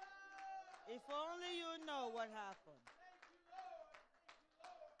 If only you know what happened.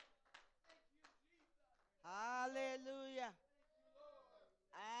 Hallelujah.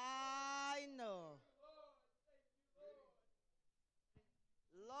 I know.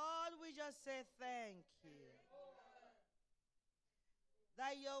 Lord, we just say thank you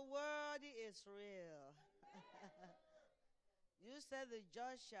that your word is real. You said the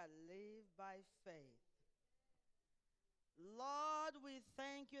just shall live by faith. Lord, we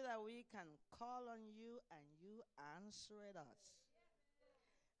thank you that we can call on you and you answered us.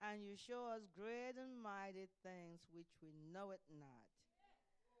 And you show us great and mighty things which we know it not.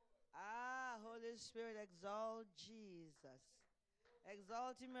 Ah, Holy Spirit, exalt Jesus.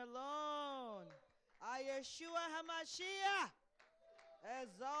 Exalt him alone. Ah, Yeshua HaMashiach.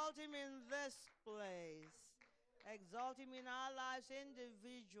 Exalt him in this place. Exalt him in our lives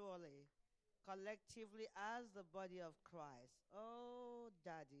individually, collectively as the body of Christ. Oh,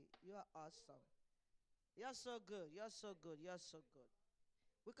 Daddy, you are awesome. You're so good. You're so good. You're so good.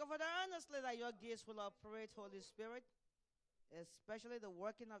 We confess earnestly that your gifts will operate, Holy Spirit, especially the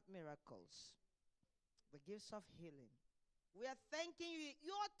working of miracles, the gifts of healing. We are thanking you.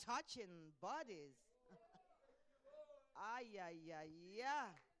 You're touching bodies. Ay, ay, ay, yeah.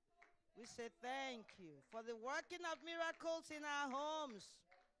 We say thank you for the working of miracles in our homes.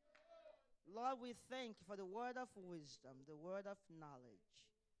 Lord, we thank you for the word of wisdom, the word of knowledge,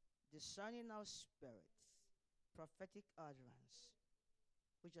 discerning our spirits, prophetic utterance.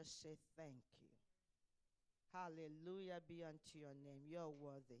 We just say thank you. Hallelujah be unto your name. You're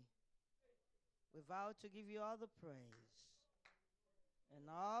worthy. We vow to give you all the praise and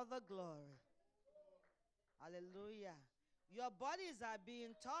all the glory. Hallelujah. Your bodies are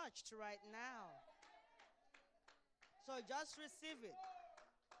being touched right now. So just receive it.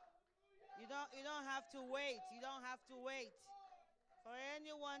 You don't have to wait. You don't have to wait for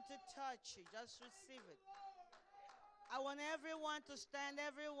anyone to touch you. Just receive it. I want everyone to stand,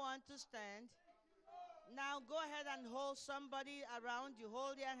 everyone to stand. Now go ahead and hold somebody around you.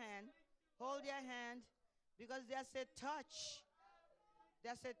 Hold their hand. Hold their hand. Because there's a touch.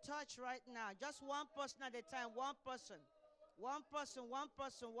 There's a touch right now. Just one person at a time. One person. One person, one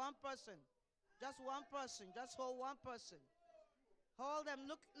person, one person. Just one person. Just hold one person. Hold them.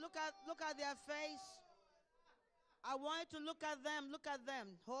 Look at their face. I want you to look at them. Look at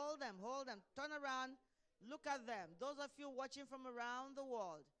them. Hold them. Hold them. Turn around. Look at them. Those of you watching from around the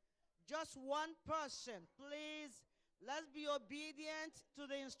world. Just one person. Please, let's be obedient to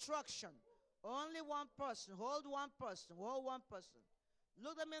the instruction. Only one person. Hold one person. Hold one person.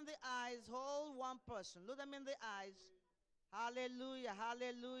 Look them in the eyes. Hold one person. Look them in the eyes. Hallelujah.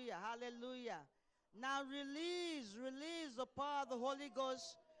 Hallelujah. Hallelujah. Now release the power of the Holy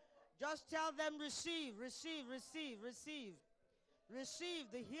Ghost. Just tell them receive, receive, receive, receive. Receive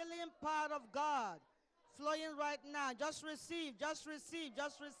the healing power of God flowing right now. Just receive, just receive,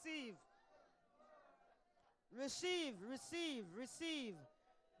 just receive. Receive, receive, receive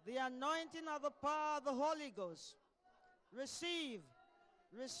the anointing of the power of the Holy Ghost. Receive,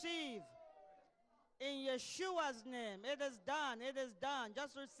 receive. In Yeshua's name, it is done, it is done.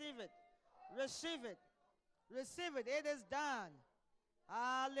 Just receive it. Receive it. Receive it. It is done.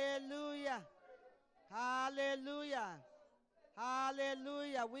 Hallelujah. Hallelujah.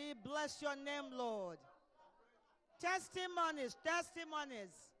 Hallelujah. We bless your name, Lord. Testimonies,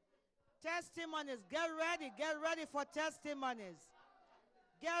 testimonies, testimonies. Get ready for testimonies.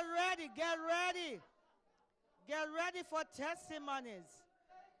 Get ready, get ready. Get ready for testimonies.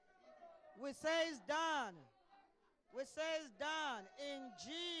 We say it's done. We say it's done in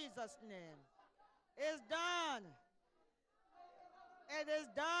Jesus' name. It's done. It is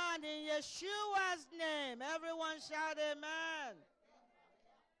done in Yeshua's name. Everyone shout amen.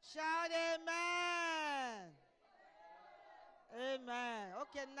 Shout amen. Amen.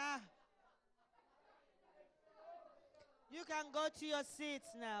 Okay, now you can go to your seats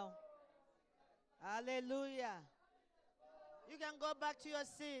now. Hallelujah. You can go back to your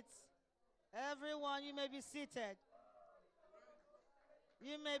seats. Everyone, you may be seated.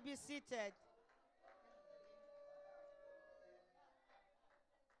 You may be seated.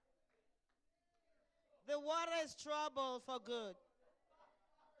 The water is troubled for good.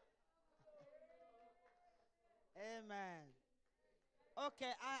 Amen.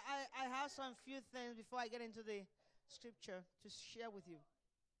 Okay, I have some few things before I get into the scripture to share with you.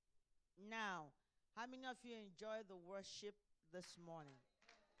 Now, How many of you enjoy the worship this morning?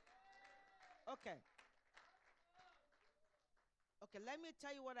 Okay. Okay, let me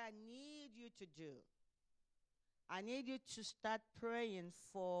tell you what I need you to do. I need you to start praying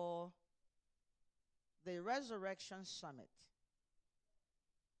for the Resurrection Summit.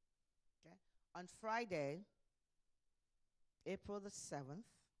 Okay? On Friday, April the 7th,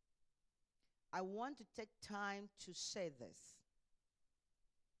 I want to take time to say this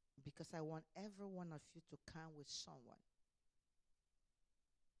because I want every one of you to come with someone.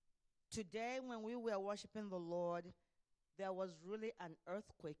 Today, when we were worshiping the Lord, there was really an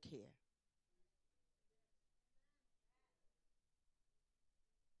earthquake here.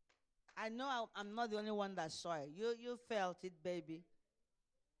 I know I'm not the only one that saw it. You felt it, baby.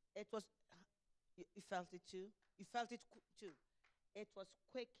 It was, you felt it too? You felt it too. It was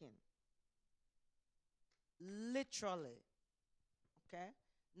quaking. Literally. Okay?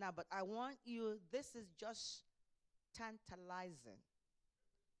 Now, but I want you, this is just tantalizing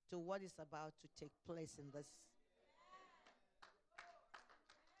to what is about to take place in this.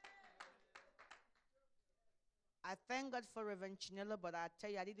 I thank God for Reverend Chinelo, but I tell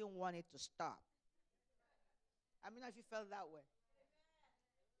you, I didn't want it to stop. I mean, if you felt that way.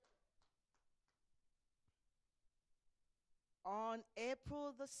 On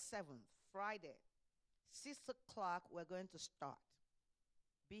April the 7th, Friday, 6 o'clock, we're going to start.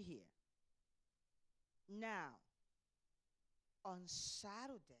 Be here. Now, on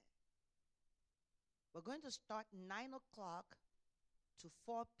Saturday, we're going to start 9 o'clock to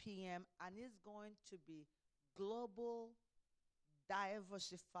 4 p.m., and it's going to be global,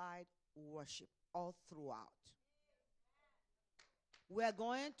 diversified worship all throughout. We're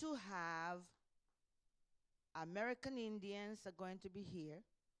going to have American Indians are going to be here.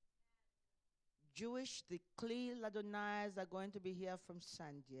 Jewish, the Kli Ladonais are going to be here from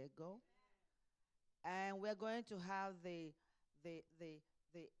San Diego. And we're going to have the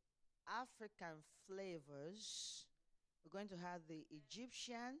African flavors. We're going to have the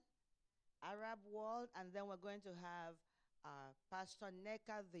Egyptian, Arab world, and then we're going to have Pastor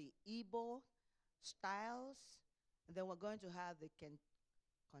Neka, the Igbo styles. And then we're going to have the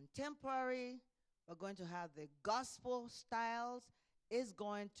contemporary. We're going to have the gospel styles. It's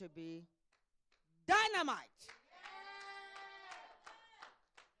going to be dynamite.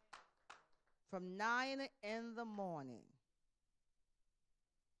 From 9 in the morning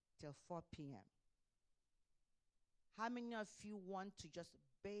till 4 p.m. How many of you want to just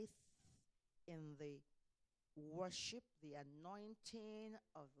bathe in the worship, the anointing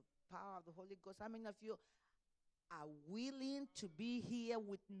of the power of the Holy Ghost? How many of you are willing to be here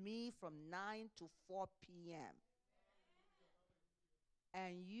with me from 9 to 4 p.m.?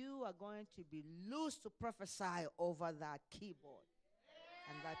 And you are going to be loose to prophesy over that keyboard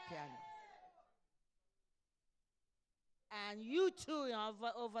and that piano. And you too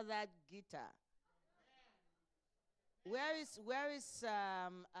over that guitar. Where is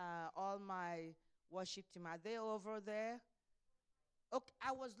all my worship team? Are they over there? Okay,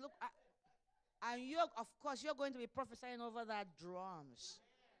 I was and you, of course, you're going to be prophesying over that drums,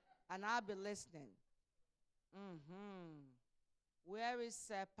 and I'll be listening. Where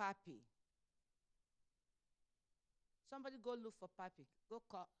is Papi? Somebody go look for Papi. Go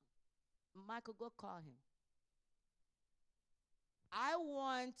call Michael. Go call him. I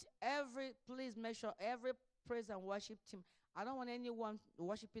want please make sure every praise and worship team, I don't want anyone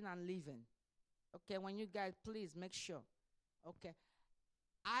worshiping and leaving. Okay, when you guys, please make sure. Okay.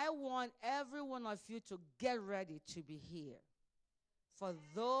 I want every one of you to get ready to be here for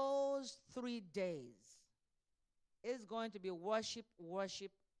those 3 days. It's going to be worship,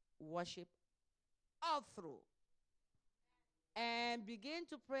 worship, worship all through. And begin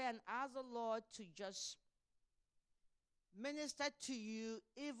to pray and ask the Lord to just minister to you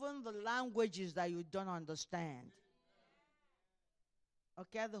even the languages that you don't understand.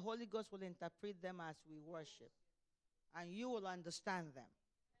 Okay, the Holy Ghost will interpret them as we worship, and you will understand them.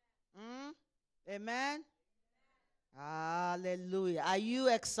 Amen? Hallelujah. Are you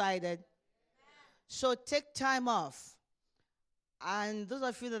excited? So take time off. And those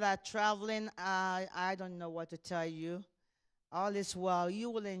of you that are traveling, I don't know what to tell you. All is well. You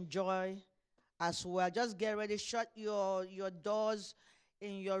will enjoy as well. Just get ready. Shut your doors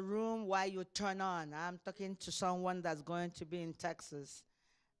in your room while you turn on. I'm talking to someone that's going to be in Texas.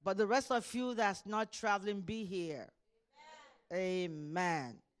 But the rest of you that's not traveling, be here.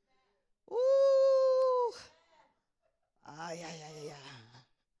 Amen. Ooh. Yeah.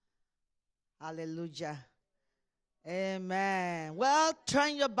 Hallelujah. Amen. Well,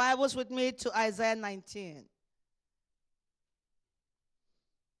 turn your Bibles with me to Isaiah 19.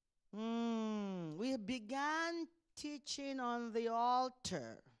 we began teaching on the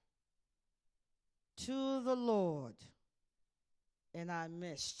altar to the Lord in our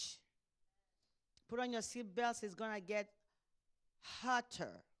midst. Put on your seatbelts, it's going to get hotter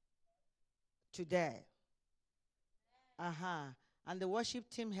today. And the worship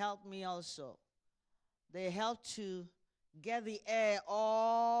team helped me also. They helped to get the air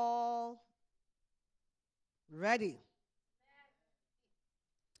all ready.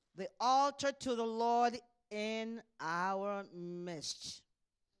 The altar to the Lord in our midst.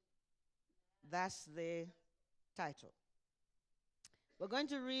 That's the title. We're going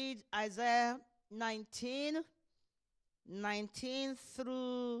to read Isaiah 19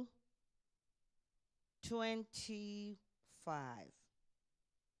 through 25.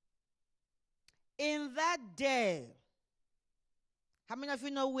 In that day, how many of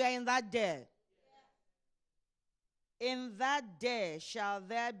you know we are in that day? In that day shall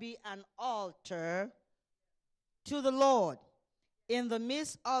there be an altar to the Lord in the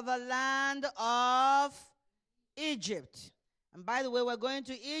midst of the land of Egypt. And by the way, we're going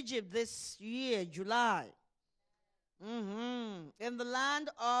to Egypt this year, July. In the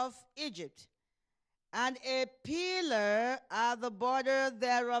land of Egypt. And a pillar at the border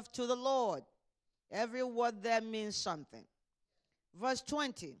thereof to the Lord. Every word there means something. Verse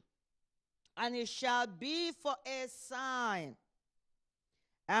 20. And it shall be for a sign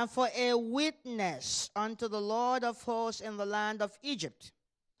and for a witness unto the Lord of hosts in the land of Egypt.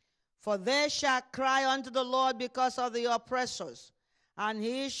 For they shall cry unto the Lord because of the oppressors, and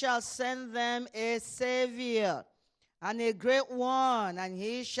he shall send them a Savior, and a great one, and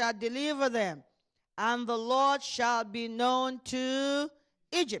he shall deliver them. And the Lord shall be known to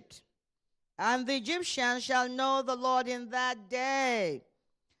Egypt. And the Egyptians shall know the Lord in that day,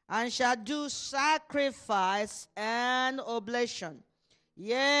 and shall do sacrifice and oblation.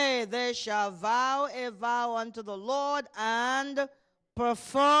 Yea, they shall vow a vow unto the Lord and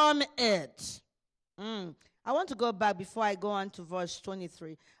perform it. I want to go back before I go on to verse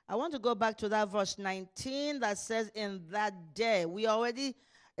 23. I want to go back to that verse 19 that says, in that day. We already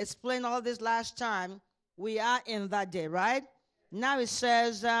explained all this last time. We are in that day, right? Now it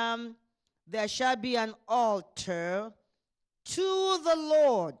says, there shall be an altar to the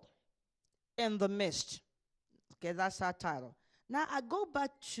Lord in the midst. Okay, that's our title. Now I go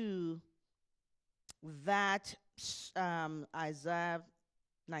back to that Isaiah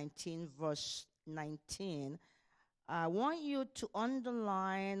 19, verse 19. I want you to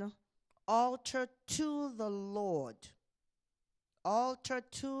underline altar to the Lord. Altar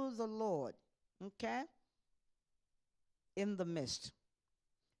to the Lord. Okay? In the midst.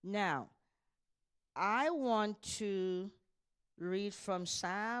 Now, I want to read from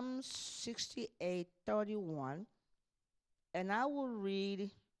Psalm 68:31, and I will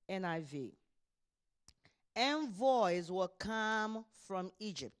read NIV. Envoys will come from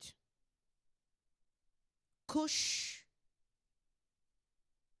Egypt. Cush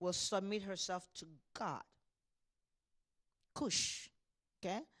will submit herself to God. Cush.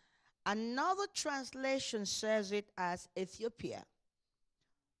 Okay? Another translation says it as Ethiopia.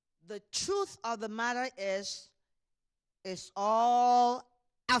 The truth of the matter is, it's all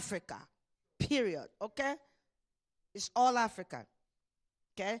Africa. Period. Okay? It's all Africa.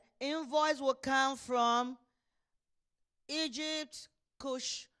 Okay? Envoys will come from Egypt,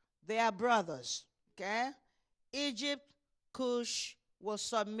 Cush, they are brothers. Okay? Egypt, Cush will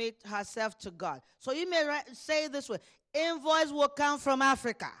submit herself to God. So you may say it this way. Envoys will come from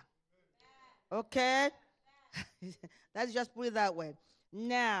Africa. Okay? Let's just put it that way.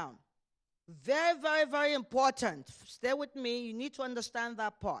 Now, very, very, very important. Stay with me. You need to understand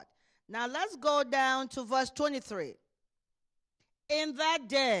that part. Now, let's go down to verse 23. In that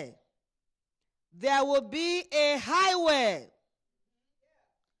day, there will be a highway.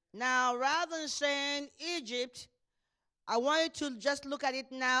 Now, rather than saying Egypt, I want you to just look at it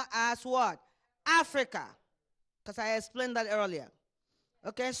now as what? Africa. Because I explained that earlier.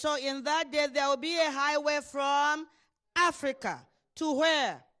 Okay, so in that day, there will be a highway from Africa to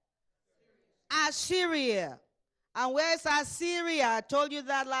where? Assyria. And where's Assyria? I told you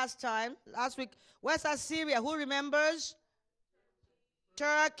that last week. Where's Assyria? Who remembers?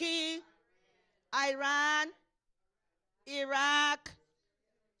 Turkey, Iran, Iraq,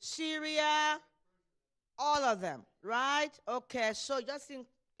 Syria, all of them, right? Okay, so just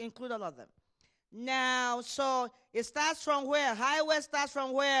include all of them. Now, so it starts from where? Highway starts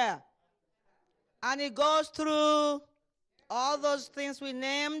from where? And it goes through all those things we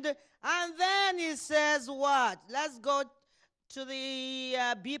named. And then it says what? Let's go to the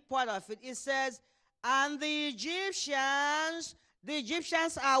B part of it. It says, and the Egyptians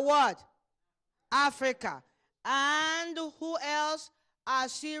are what? Africa. And who else?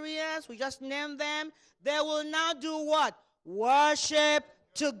 Assyrians, we just named them. They will now do what? Worship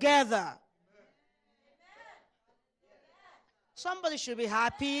together. Somebody should be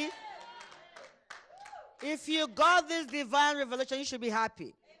happy. If you got this divine revelation, you should be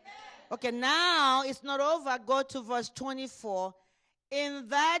happy. Okay, now it's not over. Go to verse 24. In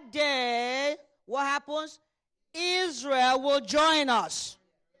that day, what happens? Israel will join us.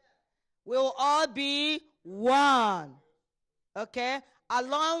 We'll all be one. Okay?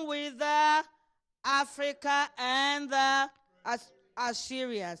 Along with the Africa and the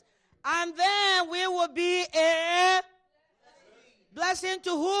Assyrians. And then we will be a blessing to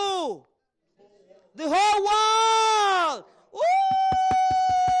who? The whole world. Woo!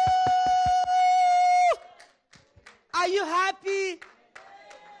 Are you happy?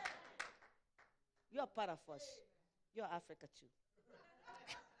 You're part of us. You're Africa too.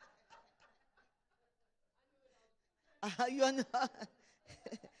 You're not.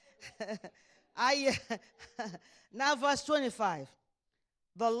 Now verse 25.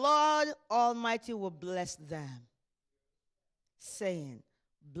 The Lord Almighty will bless them, saying,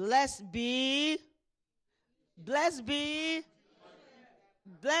 blessed be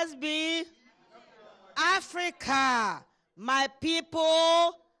Africa, my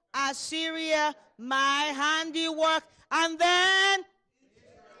people, Assyria, my handiwork, and then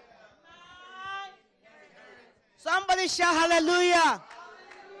somebody shout hallelujah.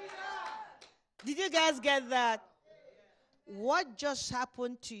 Did you guys get that? What just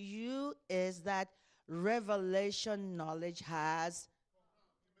happened to you is that revelation knowledge has,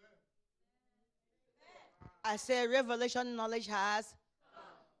 I say revelation knowledge has,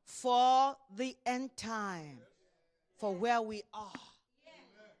 for the end time, for where we are.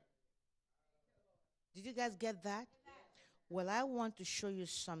 Did you guys get that? Well, I want to show you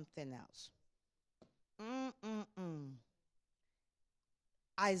something else.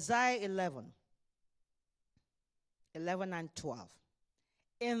 Isaiah 11 and 12.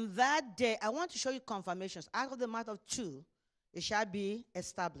 In that day, I want to show you confirmations. Out of the mouth of two, it shall be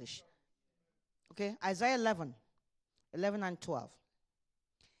established. Okay, Isaiah 11 and 12.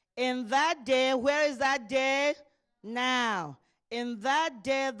 In that day, where is that day? Now. In that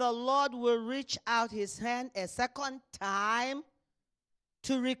day, the Lord will reach out his hand a second time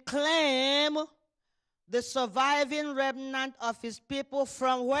to reclaim the surviving remnant of his people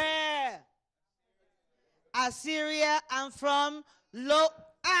from where? Assyria, and from Low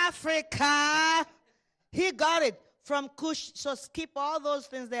Africa. He got it. From Cush. So skip all those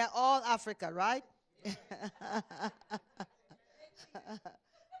things. They are all Africa, right?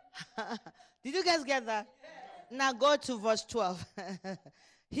 Did you guys get that? Now go to verse 12.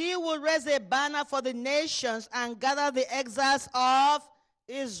 He will raise a banner for the nations and gather the exiles of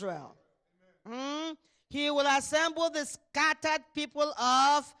Israel. He will assemble the scattered people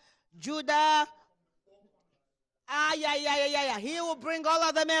of Judah. He will bring all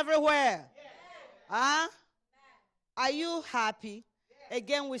of them everywhere. Are you happy?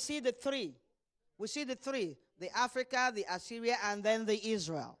 Again, we see the three. The Africa, the Assyria, and then the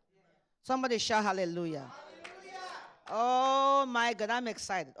Israel. Somebody shout hallelujah. Oh my God, I'm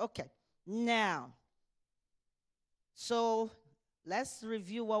excited. Okay, now, so let's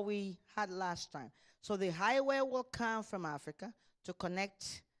review what we had last time. So the highway will come from Africa to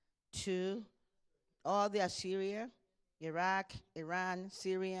connect to all the Assyria, Iraq, Iran,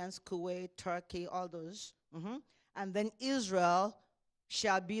 Syrians, Kuwait, Turkey, all those. And then Israel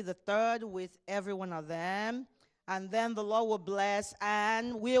shall be the third with every one of them. And then the Lord will bless,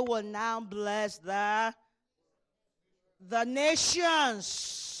 and we will now bless the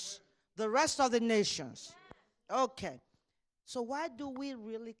nations, the rest of the nations. Okay. So why do we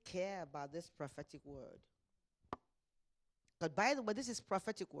really care about this prophetic word? But by the way, this is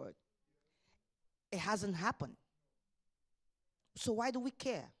prophetic word. It hasn't happened. So why do we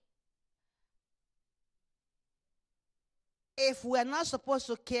care? If we're not supposed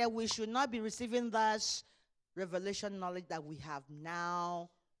to care, we should not be receiving this revelation knowledge that we have now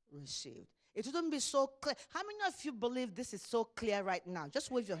received. It wouldn't be so clear. How many of you believe this is so clear right now?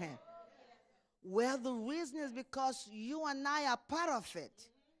 Just wave your hand. Well, the reason is because you and I are part of it.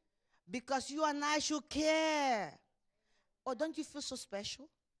 Because you and I should care. Or don't you feel so special?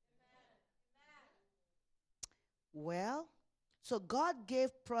 Well, so God gave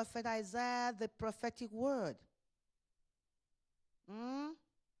Prophet Isaiah the prophetic word.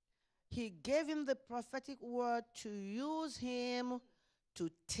 He gave him the prophetic word to use him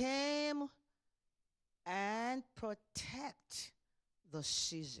to tame and protect the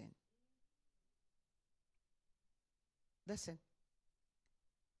season. Listen.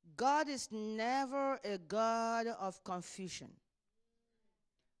 God is never a God of confusion.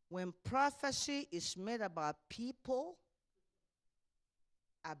 When prophecy is made about people,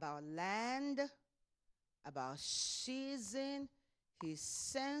 about land, about season, he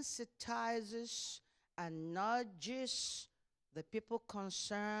sensitizes and nudges the people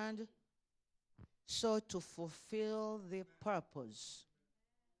concerned so to fulfill the purpose.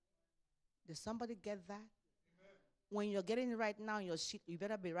 Did somebody get that? When you're getting it right now in your seat, you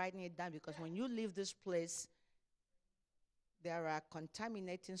better be writing it down, because when you leave this place, there are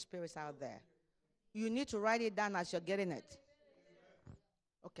contaminating spirits out there. You need to write it down as you're getting it.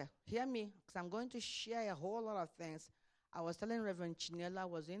 Okay, hear me, because I'm going to share a whole lot of things. I was telling Reverend Chinela, I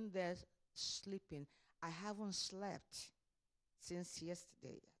was in there sleeping. I haven't slept since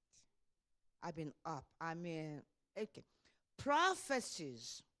yesterday yet. I've been up. Okay.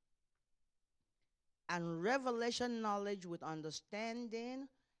 Prophecies and revelation knowledge with understanding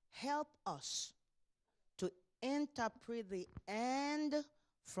help us to interpret the end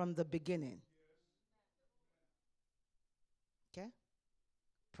from the beginning. Okay?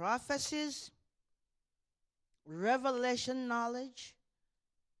 Prophecies, revelation knowledge,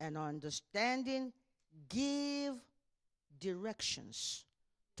 and understanding give directions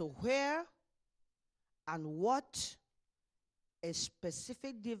to where and what a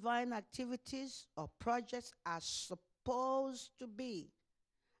specific divine activities or projects are supposed to be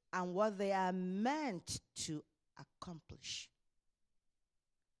and what they are meant to accomplish.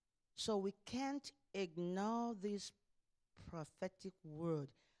 So we can't ignore this prophetic word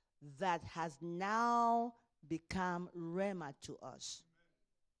that has now become rhema to us.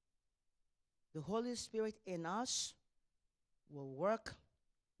 The Holy Spirit in us will work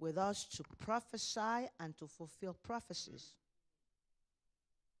with us to prophesy and to fulfill prophecies.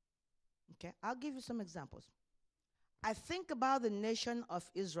 Okay, I'll give you some examples. I think about the nation of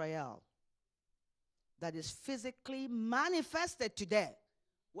Israel that is physically manifested today.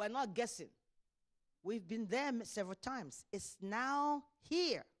 We're not guessing. We've been there several times. It's now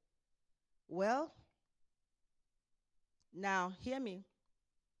here. Well, now hear me.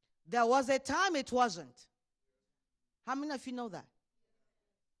 There was a time it wasn't. How many of you know that?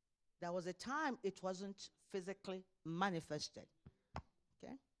 There was a time it wasn't physically manifested.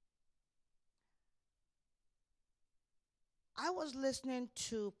 Okay? I was listening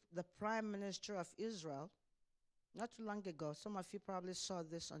to the Prime Minister of Israel not too long ago. Some of you probably saw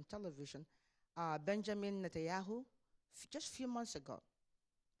this on television. Benjamin Netanyahu, just a few months ago.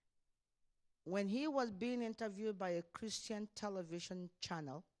 When he was being interviewed by a Christian television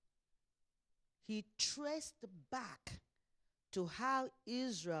channel, he traced back to how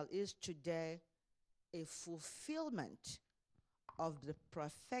Israel is today a fulfillment of the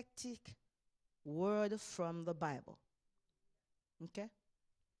prophetic word from the Bible. Okay?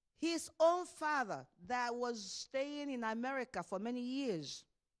 His own father, that was staying in America for many years,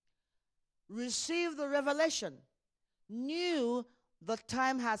 received the revelation, knew the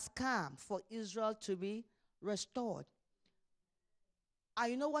time has come for Israel to be restored.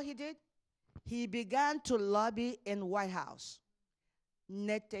 And you know what he did? He began to lobby in White House.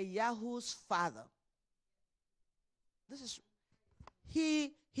 Netanyahu's father.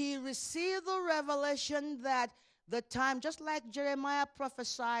 He received the revelation that the time, just like Jeremiah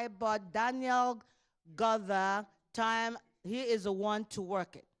prophesied, but Daniel got the time, he is the one to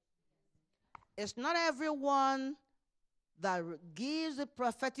work it. It's not everyone that gives the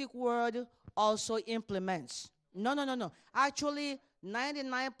prophetic word also implements. No. Actually,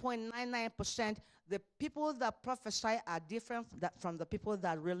 99.99%, the people that prophesy are different from the people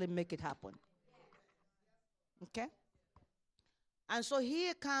that really make it happen. Okay? And so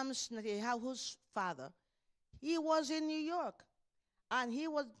here comes Netanyahu's father. He was in New York, and he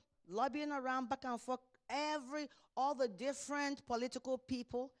was lobbying around back and forth, all the different political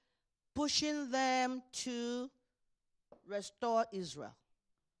people, pushing them to restore Israel.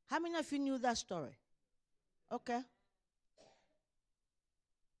 How many of you knew that story? Okay.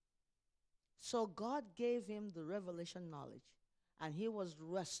 So God gave him the revelation knowledge, and he was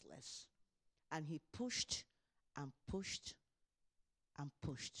restless, and he pushed and pushed and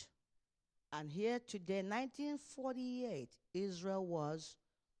pushed. And here today, 1948, Israel was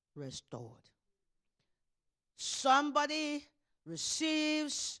restored. Somebody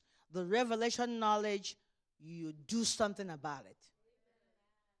receives the revelation knowledge, you do something about it.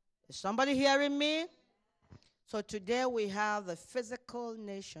 Is somebody hearing me? So today we have the physical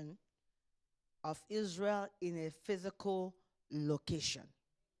nation of Israel in a physical location.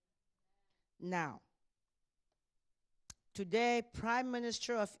 Now, today, Prime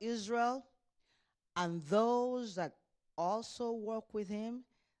Minister of Israel and those that also work with him,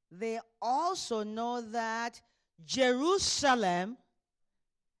 they also know that Jerusalem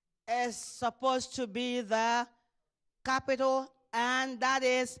is supposed to be the capital, and that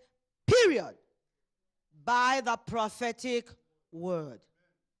is period, by the prophetic word.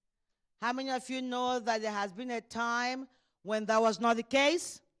 How many of you know that there has been a time when that was not the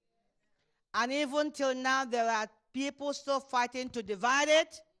case? And even till now, there are people still fighting to divide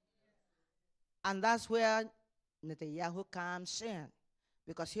it. And that's where Netanyahu comes in,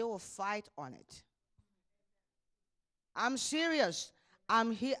 because he will fight on it. I'm serious.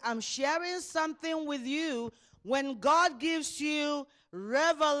 I'm sharing something with you. When God gives you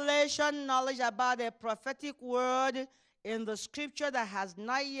revelation knowledge about a prophetic word in the scripture that has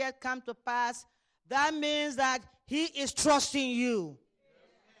not yet come to pass, that means that he is trusting you.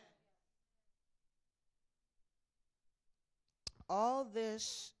 All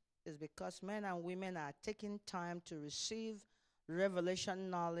this is because men and women are taking time to receive revelation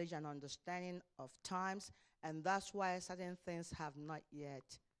knowledge and understanding of times, and that's why certain things have not yet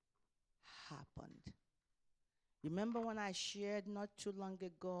happened. Remember when I shared not too long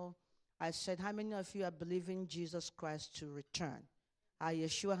ago, I said, how many of you are believing Jesus Christ to return? Are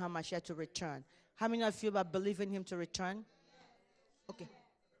Yeshua HaMashiach to return? How many of you are believing him to return? Okay.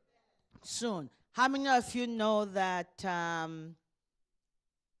 Soon. How many of you know that I'm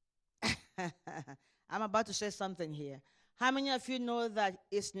about to say something here. How many of you know that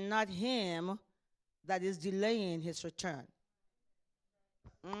it's not him that is delaying his return?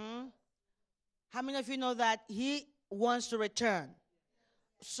 How many of you know that he wants to return?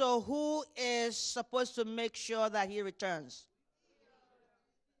 So who is supposed to make sure that he returns?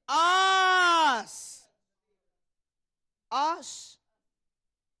 Us. Us.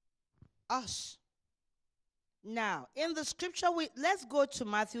 Us. Now, in the scripture, let's go to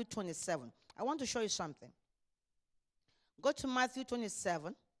Matthew 27. I want to show you something. Go to Matthew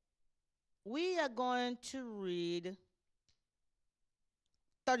 27. We are going to read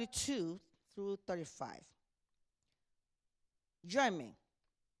 32 through 35. Join me.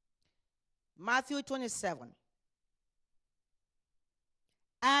 Matthew 27.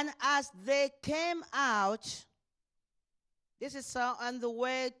 And as they came out, this is on the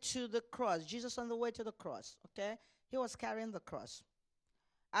way to the cross. Jesus on the way to the cross, okay? He was carrying the cross.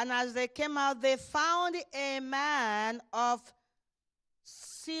 And as they came out, they found a man of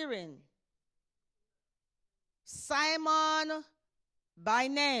Cyrene, Simon by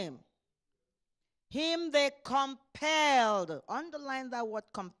name. Him they compelled. Underline that word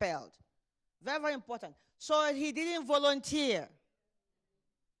compelled. Very, very important. So he didn't volunteer.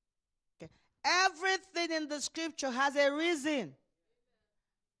 Okay. Everything in the scripture has a reason.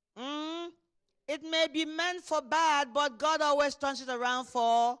 It may be meant for bad, but God always turns it around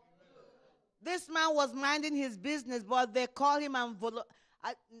for. This man was minding his business, but they called him and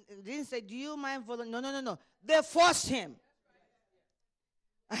I didn't say, do you mind volunteering? No. They forced him.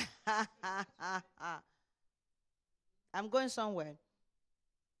 I'm going somewhere.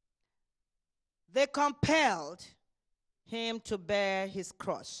 They compelled him to bear his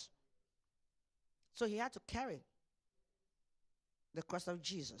cross. So he had to carry the cross of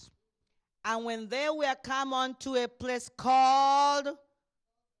Jesus. And when they were come unto a place called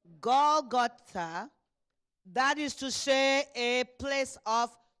Golgotha, that is to say, a place of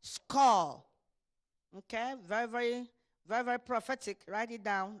skull. Okay? Very, very, very, very prophetic. Write it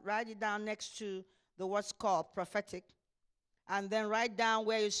down. Write it down next to the word skull, prophetic. And then write down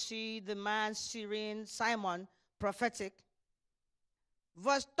where you see the man Cyrene, Simon, prophetic.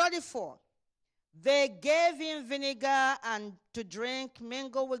 Verse 34. They gave him vinegar and to drink,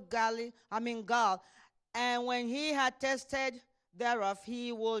 mingled with gall. And when he had tasted thereof,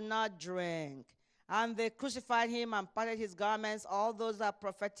 he will not drink. And they crucified him and parted his garments. All those are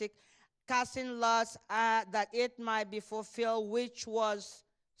prophetic, casting lots that it might be fulfilled, which was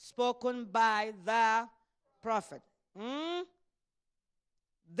spoken by the prophet.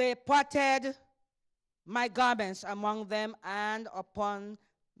 They parted my garments among them, and upon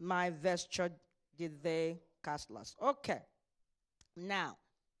my vesture did they cast lots. Okay. Now,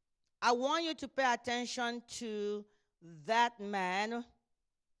 I want you to pay attention to that man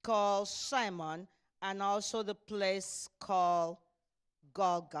called Simon and also the place called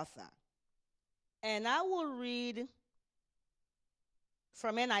Golgotha. And I will read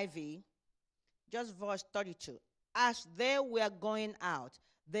from NIV, just verse 32. As they were going out,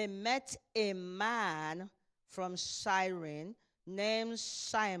 they met a man from Cyrene named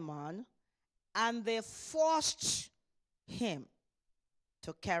Simon, and they forced him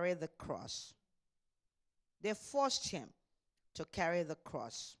to carry the cross. They forced him to carry the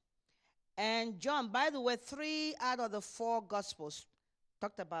cross. And John, by the way, 3 out of the 4 Gospels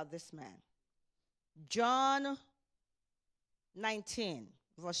talked about this man. John 19,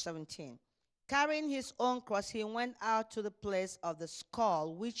 verse 17. Carrying his own cross, he went out to the place of the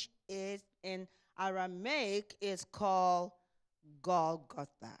skull, which is in Aramaic is called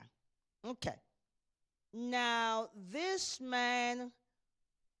Golgotha. Okay. Now, this man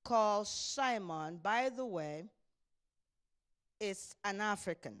called Simon, by the way, is an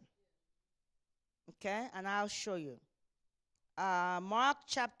African. Okay, and I'll show you. Mark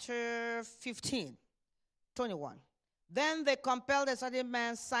chapter 15, 21. Then they compelled a certain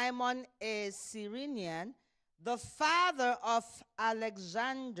man, Simon a Cyrenian, the father of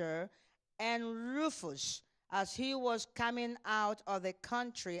Alexander and Rufus, as he was coming out of the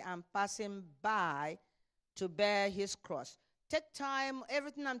country and passing by to bear his cross. Take time,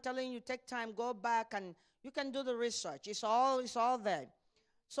 everything I'm telling you, take time, go back and you can do the research. It's all there.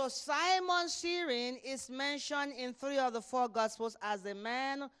 So Simon Cyrene is mentioned in 3 of the 4 Gospels as a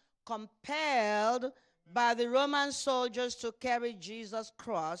man compelled by the Roman soldiers to carry Jesus'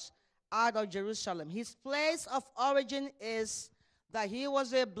 cross out of Jerusalem. His place of origin is that he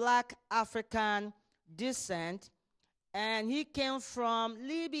was a black African descent, and he came from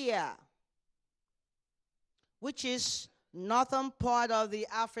Libya, which is northern part of the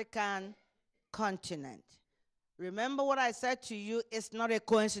African continent. Remember what I said to you, it's not a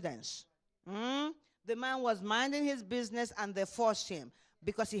coincidence. The man was minding his business and they forced him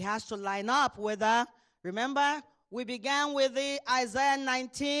because he has to line up with remember, we began with the Isaiah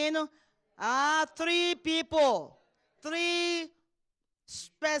 19, 3 people, 3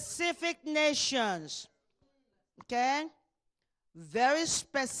 specific nations, okay? Very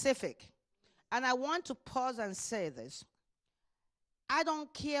specific. And I want to pause and say this. I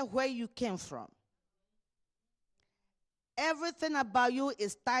don't care where you came from. Everything about you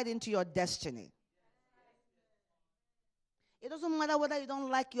is tied into your destiny. It doesn't matter whether you don't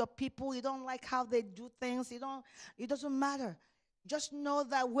like your people, you don't like how they do things, it doesn't matter. Just know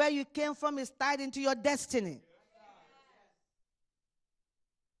that where you came from is tied into your destiny.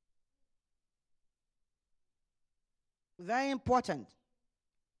 Very important.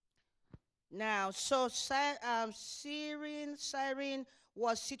 Now, so Cyrene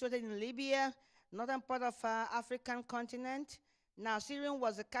was situated in Libya, northern part of African continent. Now, Cyrene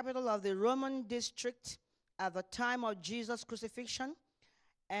was the capital of the Roman district at the time of Jesus' crucifixion.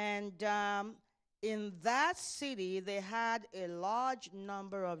 And in that city, they had a large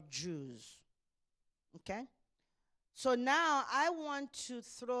number of Jews. Okay? So now I want to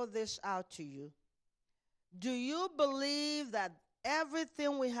throw this out to you. Do you believe that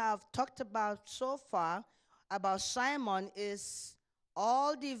everything we have talked about so far about Simon is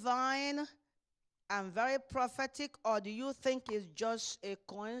all divine and very prophetic, or do you think it's just a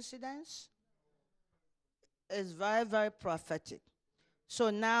coincidence? It's very, very prophetic. So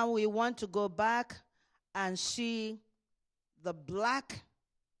now we want to go back and see the black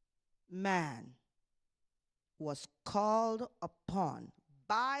man was called upon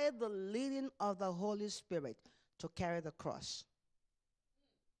by the leading of the Holy Spirit to carry the cross.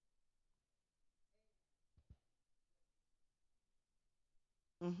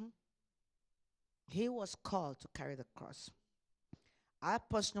 He was called to carry the cross. I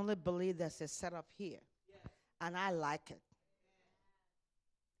personally believe there's a setup here, and I like it.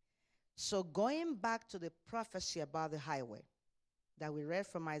 So going back to the prophecy about the highway that we read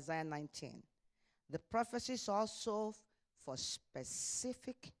from Isaiah 19, the prophecy is also for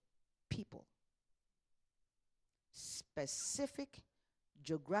specific people, specific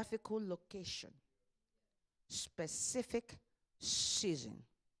geographical location, specific season.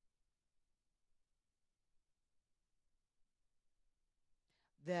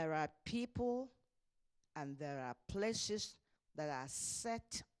 There are people and there are places that are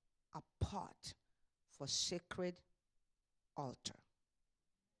set apart for sacred altar.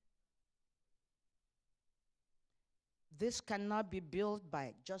 This cannot be built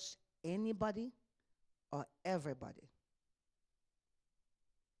by just anybody or everybody.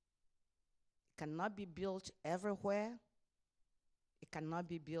 It cannot be built everywhere. It cannot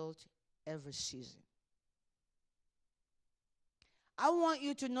be built every season. I want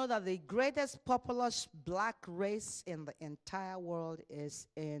you to know that the greatest populous black race in the entire world is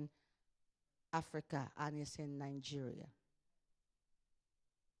in Africa, and it's in Nigeria.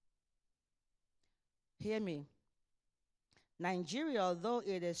 Hear me. Nigeria, although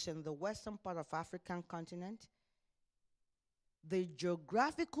it is in the western part of African continent, the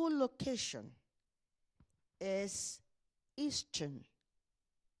geographical location is eastern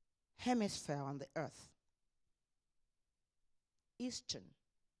hemisphere on the earth. Eastern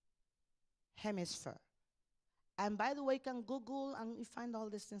hemisphere. And by the way, you can Google and you find all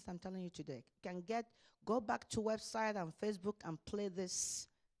these things I'm telling you today. You can go back to website and Facebook and play this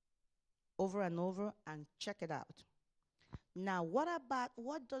over and over and check it out. Now, what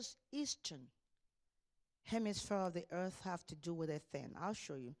does Eastern hemisphere of the earth have to do with a thing? I'll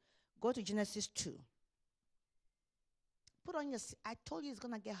show you. Go to Genesis 2. Put on your, I told you it's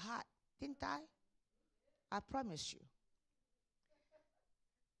going to get hot, didn't I? I promise you.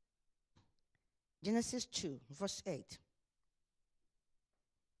 Genesis 2, verse 8.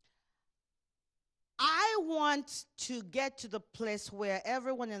 I want to get to the place where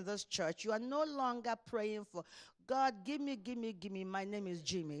everyone in this church, you are no longer praying for, God, give me, my name is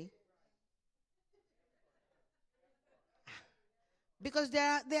Jimmy. Because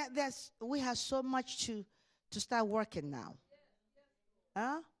we have so much to start working now.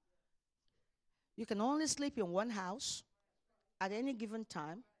 Huh? You can only sleep in one house at any given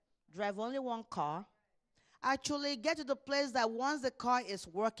time, drive only one car. Actually, get to the place that once the car is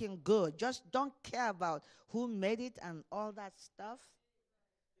working good, just don't care about who made it and all that stuff.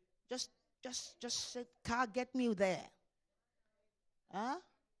 Just say, car, get me there. Huh?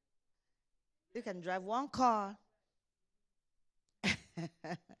 You can drive one car.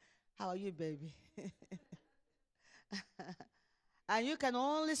 How are you, baby? And you can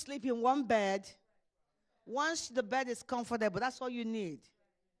only sleep in one bed. Once the bed is comfortable, that's all you need.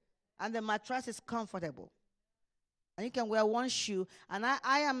 And the mattress is comfortable. And you can wear one shoe. And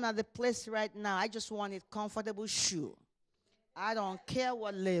I am at the place right now. I just want a comfortable shoe. I don't care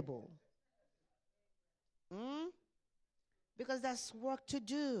what label. Because that's work to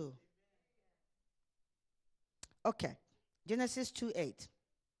do. Okay. Genesis 2:8.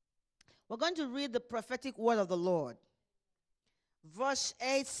 We're going to read the prophetic word of the Lord. Verse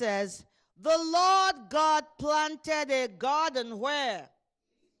 8 says, the Lord God planted a garden where?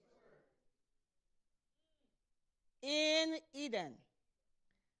 In Eden.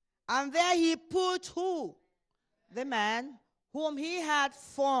 And there he put who? The man whom he had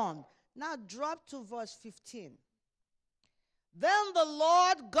formed. Now drop to verse 15. Then the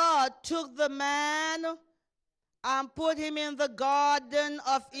Lord God took the man and put him in the garden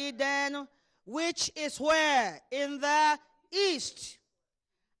of Eden, which is where? In the east.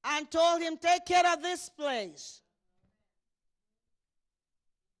 And told him, take care of this place.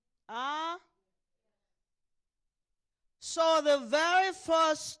 So the very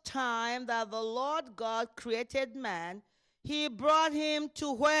first time that the Lord God created man, he brought him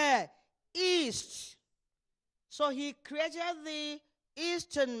to where? East. So he created the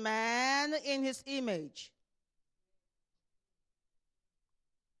eastern man in his image.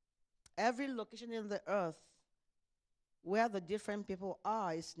 Every location in the earth where the different people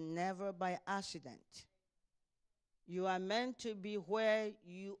are is never by accident. You are meant to be where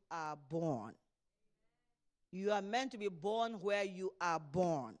you are born. You are meant to be born where you are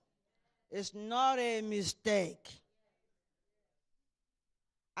born. It's not a mistake.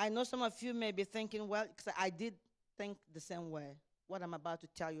 I know some of you may be thinking, well, because I did think the same way, what I'm about to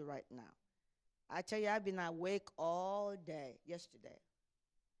tell you right now. I tell you, I've been awake all day yesterday.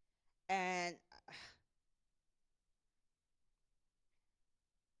 And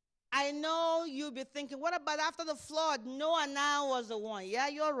I know you'll be thinking, what about after the flood? Noah now was the one. Yeah,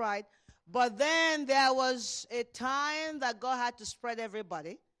 you're right. But then there was a time that God had to spread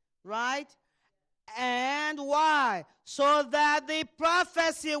everybody, right? And why? So that the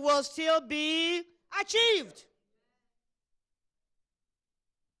prophecy will still be achieved.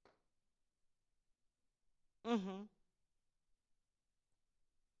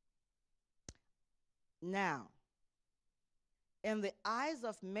 Now, in the eyes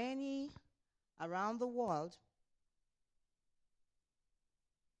of many around the world,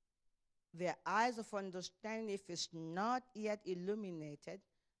 their eyes of understanding, if it's not yet illuminated,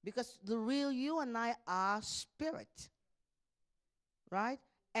 because the real you and I are spirit, right?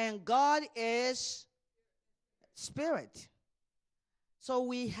 And God is spirit. So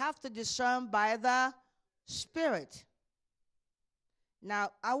we have to discern by the Spirit.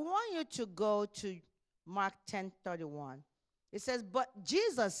 Now, I want you to go to Mark 10:31. It says, but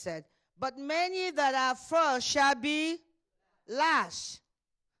Jesus said, but many that are first shall be last.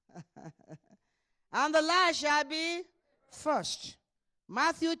 And the last shall be first.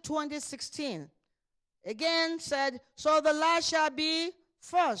 Matthew 20:16. Again said, so the last shall be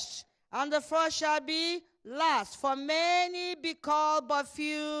first, and the first shall be last. For many be called, but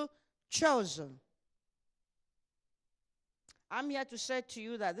few chosen. I'm here to say to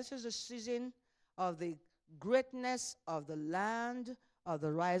you that this is a season of the greatness of the land of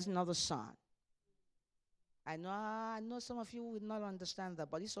the rising of the sun. I know some of you will not understand that,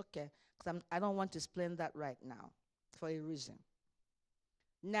 but it's okay because I don't want to explain that right now for a reason.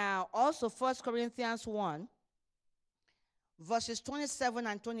 Now, also 1 Corinthians 1, verses 27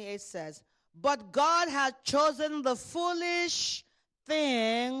 and 28 says, but God had chosen the foolish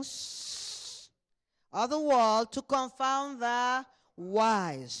things of the world to confound the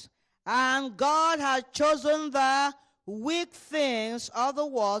wise. And God had chosen the weak things of the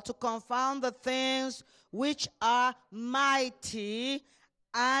world to confound the things which are mighty,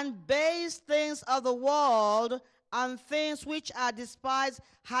 and base things of the world and things which are despised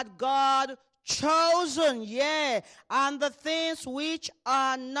had God chosen, yea, and the things which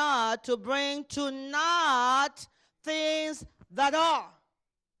are not, to bring to naught things that are.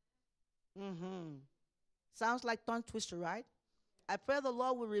 Sounds like tongue twister, right? I pray the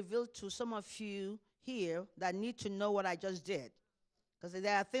Lord will reveal to some of you here that need to know what I just did. Because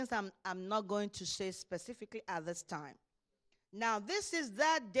there are things I'm not going to say specifically at this time. Now, this is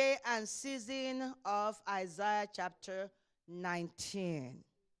that day and season of Isaiah chapter 19.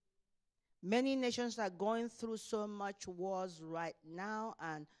 Many nations are going through so much wars right now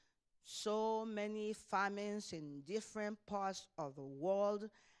and so many famines in different parts of the world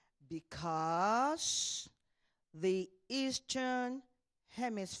because the Eastern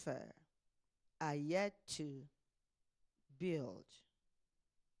Hemisphere are yet to build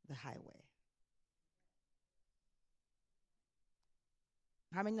the highway.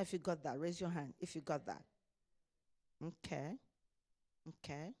 How many of you got that? Raise your hand if you got that. Okay.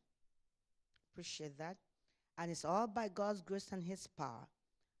 Okay. Appreciate that. And it's all by God's grace and his power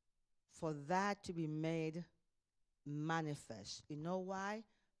for that to be made manifest. You know why?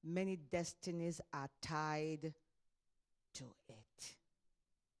 Many destinies are tied to it.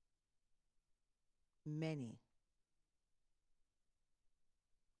 Many.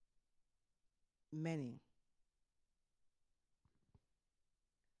 Many.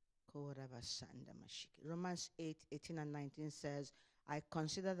 Romans 8:18 and 19 says, I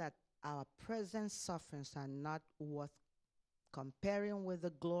consider that our present sufferings are not worth comparing with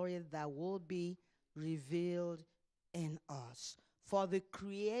the glory that will be revealed in us. For the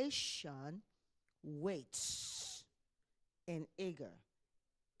creation waits in eager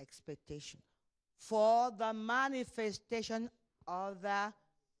expectation for the manifestation of the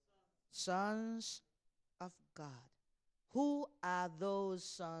sons of God. Who are those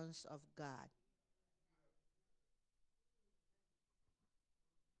sons of God?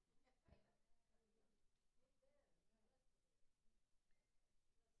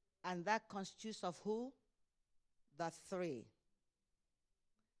 And that constitutes of who? The three.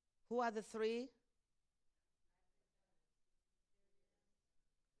 Who are the three?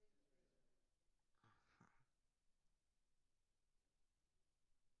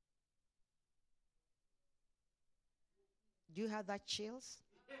 Do you have that chills?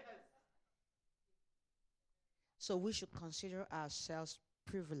 Yes. So we should consider ourselves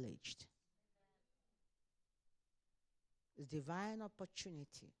privileged. It's divine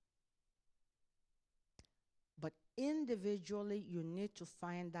opportunity. But individually, you need to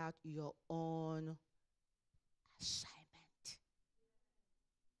find out your own assignment.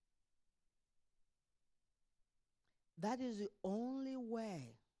 That is the only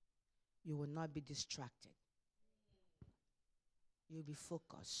way you will not be distracted. You'll be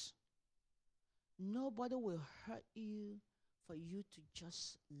focused. Nobody will hurt you for you to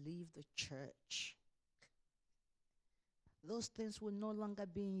just leave the church. Those things will no longer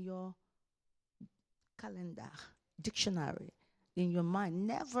be in your calendar, dictionary, in your mind.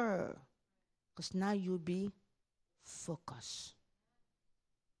 Never. Because now you'll be focused.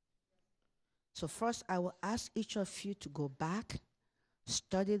 So first, I will ask each of you to go back,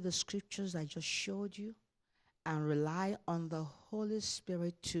 study the scriptures I just showed you, and rely on the Holy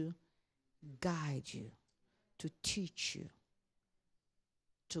Spirit to guide you, to teach you,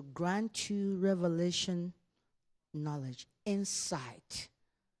 to grant you revelation, knowledge, insight,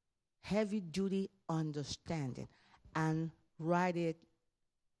 heavy-duty understanding, and write it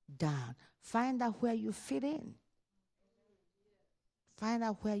down. Find out where you fit in. Find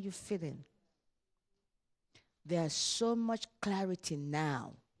out where you fit in. There's so much clarity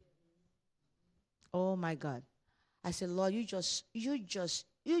now. Oh my God. I said, Lord, you just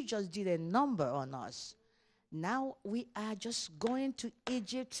did a number on us. Now we are just going to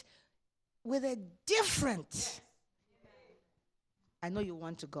Egypt with a different. I know you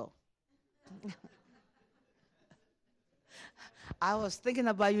want to go. I was thinking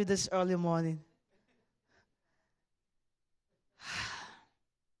about you this early morning.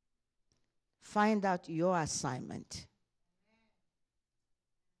 Find out your assignment.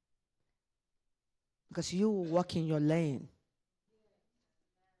 because you will walk in your lane.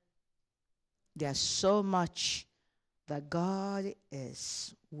 There's so much that God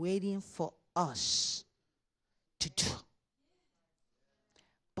is waiting for us to do.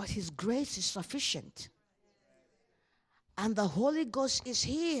 But His grace is sufficient. And the Holy Ghost is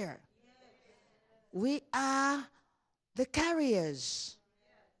here. We are the carriers.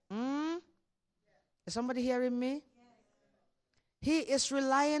 Is somebody hearing me? He is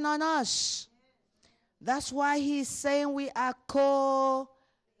relying on us. That's why He's saying we are co-laborers.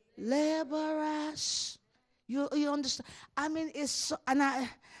 You understand? I mean, it's so, and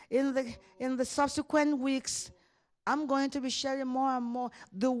in the subsequent weeks, I'm going to be sharing more and more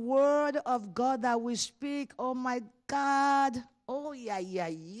the word of God that we speak. Oh my God! Oh yeah.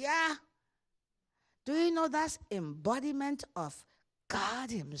 Do you know that's embodiment of God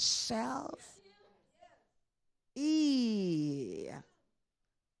Himself? Yeah.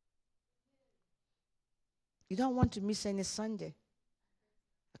 You don't want to miss any Sunday,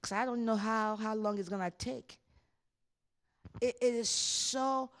 because I don't know how long it's going to take. It is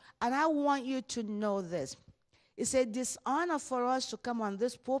so, and I want you to know this. It's a dishonor for us to come on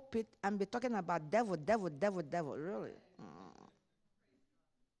this pulpit and be talking about devil, really.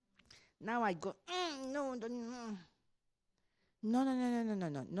 Now I go, no.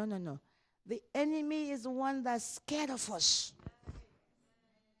 No. The enemy is the one that's scared of us.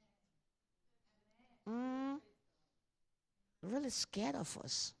 Really scared of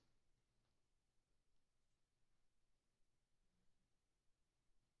us.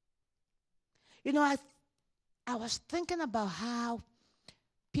 You know, I was thinking about how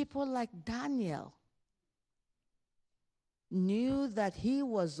people like Daniel knew that he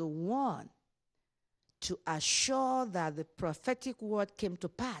was the one to assure that the prophetic word came to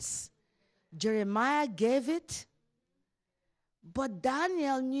pass. Jeremiah gave it, but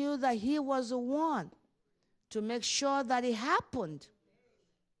Daniel knew that he was the one to make sure that it happened.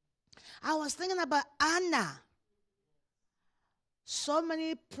 I was thinking about Anna. So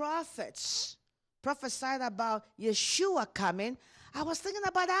many prophets prophesied about Yeshua coming. I was thinking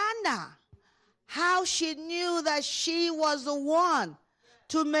about Anna, how she knew that she was the one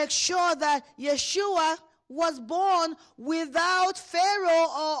to make sure that Yeshua was born without Pharaoh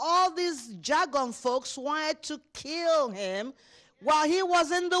or all these jargon folks wanted to kill him while he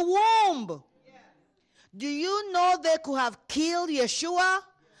was in the womb. Do you know they could have killed Yeshua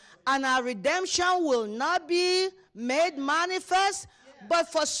and our redemption will not be made manifest? But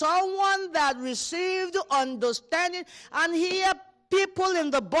for someone that received understanding, and here people in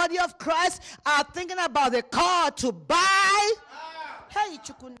the body of Christ are thinking about the car to buy. Hey,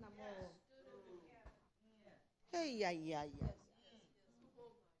 chukunamo. Hey, yeah.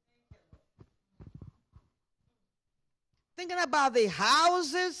 Thinking about the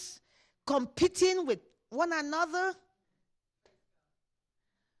houses, competing with one another.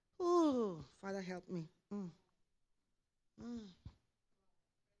 Oh, Father, help me.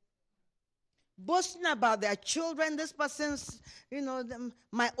 Boasting about their children. This person's,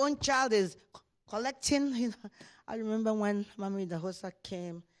 my own child is collecting. I remember when Mami Dahosa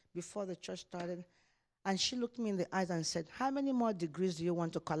came before the church started, and she looked me in the eyes and said, "How many more degrees do you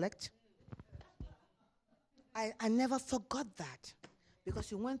want to collect?" I never forgot that,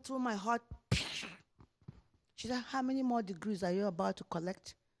 because it went through my heart. She said, "How many more degrees are you about to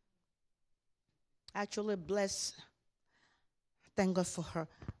collect?" Actually, thank God for her.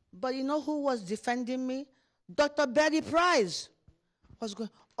 But you know who was defending me? Dr. Betty Price was going,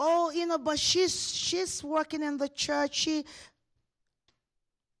 but she's working in the church.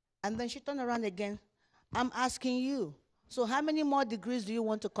 And then she turned around again. I'm asking you, so how many more degrees do you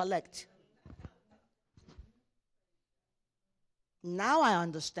want to collect? Now I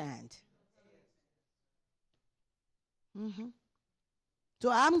understand. So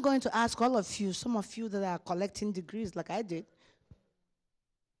I'm going to ask all of you, some of you that are collecting degrees like I did,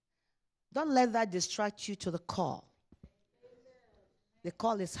 don't let that distract you to the call. The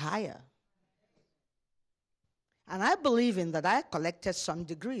call is higher. And I believe in that I collected some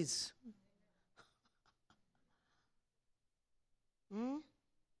degrees. When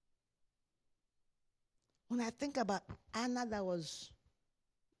I think about Anna, that was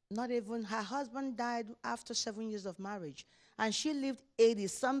not even, her husband died after 7 years of marriage. And she lived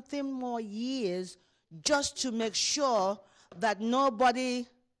 80-something more years just to make sure that nobody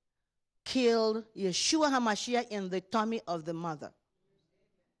killed Yeshua HaMashiach in the tummy of the mother.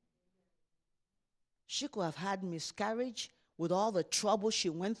 She could have had miscarriage with all the trouble she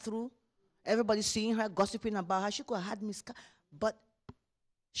went through. Everybody seeing her, gossiping about her. She could have had miscarriage. But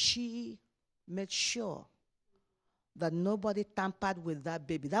she made sure that nobody tampered with that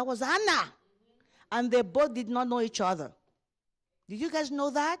baby. That was Anna. And they both did not know each other. Did you guys know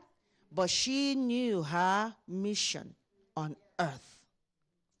that? But she knew her mission on earth.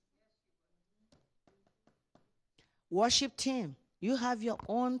 Worship team, you have your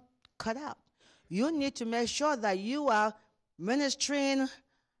own cut out. You need to make sure that you are ministering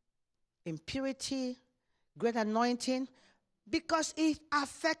in purity, great anointing, because it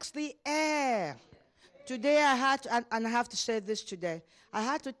affects the air. Today I had to, and I have to say this today, I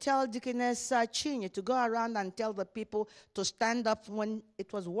had to tell Deaconess Chinya to go around and tell the people to stand up when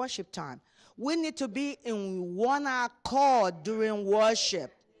it was worship time. We need to be in one accord during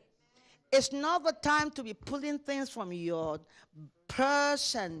worship. It's not the time to be pulling things from your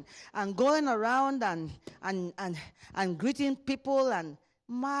purse and going around and greeting people and,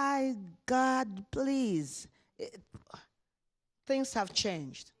 my God, please. Things have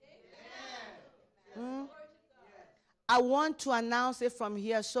changed. I want to announce it from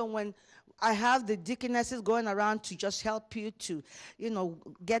here, so when I have the deaconesses going around to just help you to,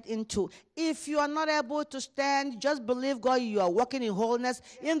 get into. If you are not able to stand, just believe God you are walking in wholeness.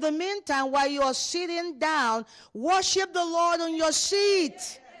 In the meantime, while you are sitting down, worship the Lord on your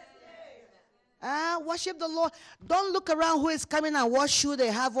seat. Worship the Lord. Don't look around who is coming and what shoe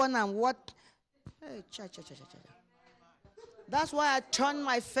they have on and what. Hey, That's why I turn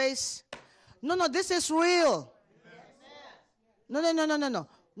my face. No, this is real. No.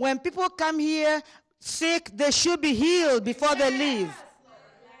 When people come here sick, they should be healed before they leave.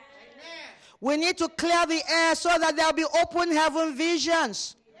 We need to clear the air so that there'll be open heaven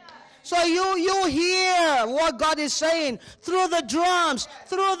visions. So you hear what God is saying through the drums,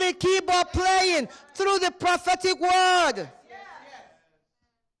 through the keyboard playing, through the prophetic word.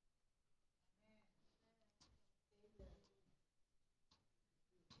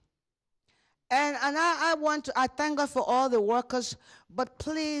 And I thank God for all the workers, but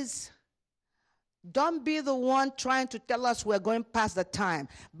please, don't be the one trying to tell us we're going past the time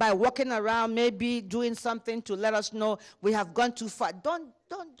by walking around, maybe doing something to let us know we have gone too far. Don't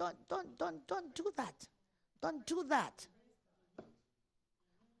do that. Don't do that.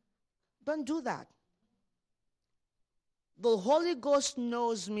 Don't do that. The Holy Ghost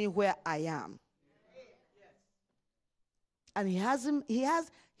knows me where I am. And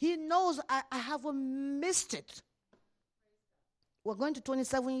he knows I haven't missed it. We're going to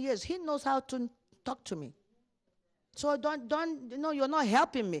 27 years. He knows how to talk to me. So you're not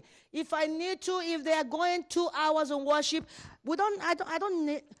helping me. If I need to, if they are going 2 hours in worship, I don't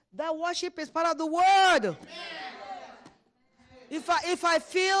need, that worship is part of the word. If I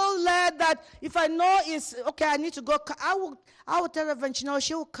feel led that, if I know it's, okay, I need to go, I will tell Reverend Chino,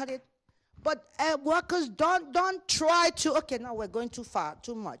 she will cut it. But workers, don't try to, okay, now we're going too far,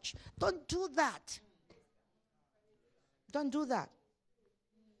 too much. Don't do that. Don't do that.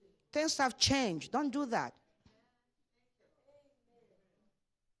 Things have changed. Don't do that.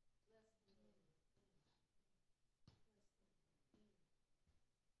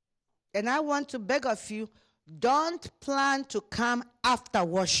 And I want to beg of you, don't plan to come after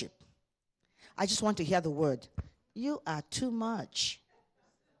worship. I just want to hear the word. You are too much.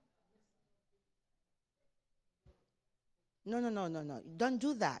 No. Don't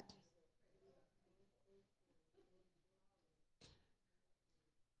do that.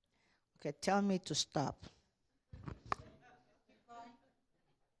 Okay, tell me to stop.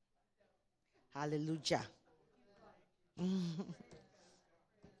 Hallelujah.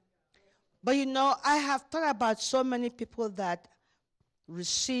 But I have thought about so many people that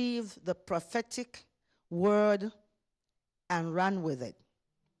receive the prophetic word and ran with it.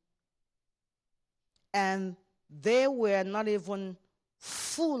 And they were not even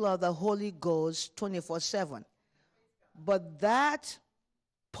full of the Holy Ghost 24/7. But that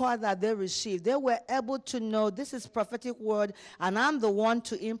part that they received, they were able to know this is prophetic word and I'm the one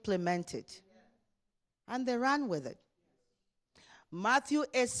to implement it. And they ran with it. Matthew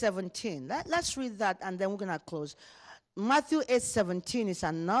 8:17. Let's read that and then we're going to close. Matthew 8:17 is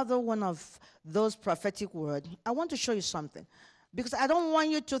another one of those prophetic words. I want to show you something because I don't want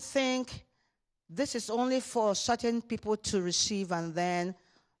you to think this is only for certain people to receive and then,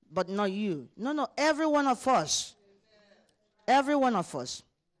 but not you. No, every one of us. Every one of us.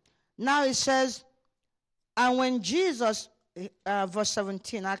 Now it says, and when Jesus, verse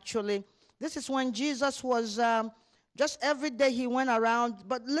 17 actually, this is when Jesus was, just every day he went around,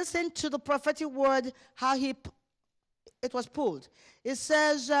 but listen to the prophetic word, how it was pulled. It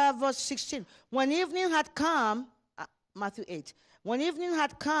says, verse 16, when evening had come, Matthew 8, when evening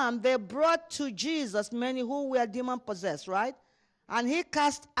had come, they brought to Jesus many who were demon-possessed, right? And he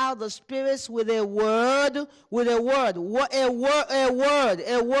cast out the spirits with a word.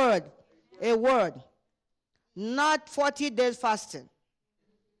 A word. Not 40 days fasting.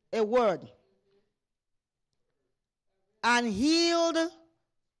 A word. And healed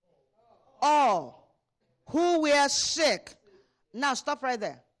all who were sick. Now stop right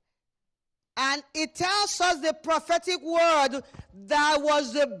there. And it tells us the prophetic word that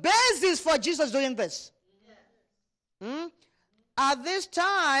was the basis for Jesus doing this. At this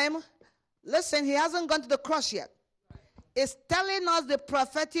time, listen, he hasn't gone to the cross yet. It's telling us the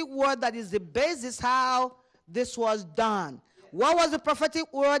prophetic word that is the basis how this was done. What was the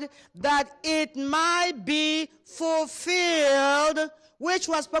prophetic word? That it might be fulfilled, which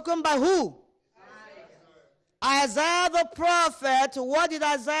was spoken by who? Isaiah the prophet. What did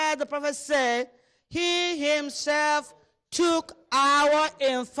Isaiah the prophet say? He himself took our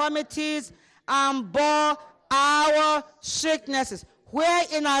infirmities and bore our sicknesses. Where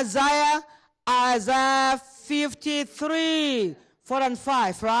in Isaiah? Isaiah 53, 4 and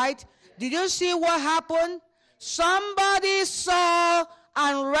 5, right? Did you see what happened? Somebody saw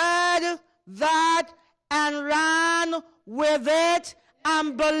and read that and ran with it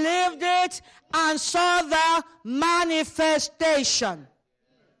and believed it and saw the manifestation.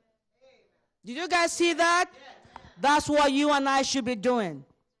 Did you guys see that? That's what you and I should be doing.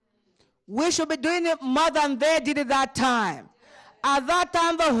 We should be doing it more than they did at that time. At that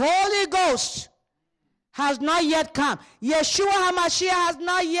time, the Holy Ghost has not yet come. Yeshua HaMashiach has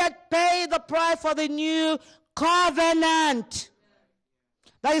not yet paid the price for the new covenant.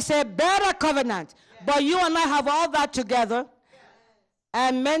 That is a better covenant. But you and I have all that together.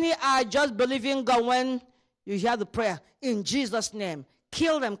 And many are just believing God when you hear the prayer. In Jesus' name.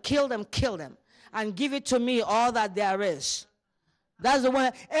 Kill them, kill them, kill them. And give it to me all that there is. That's the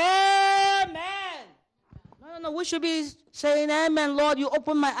one. Amen. No. We should be saying, amen, Lord. You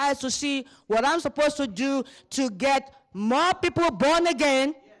open my eyes to see what I'm supposed to do to get more people born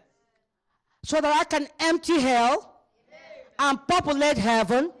again so that I can empty hell and populate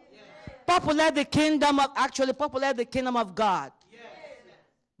heaven. Populate the kingdom of God.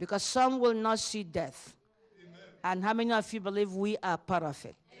 Because some will not see death. And how many of you believe we are part of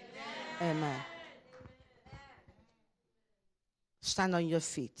it? Amen. Stand on your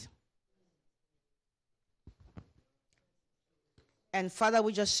feet. And Father,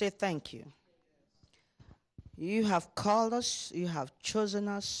 we just say thank you. You have called us. You have chosen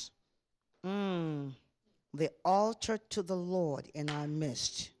us. The altar to the Lord in our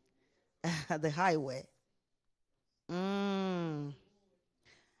midst. The highway.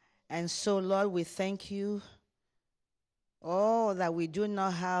 And so, Lord, we thank you. Oh, that we do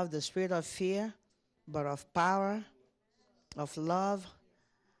not have the spirit of fear, but of power, of love,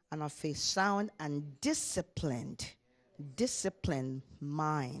 and of a sound and disciplined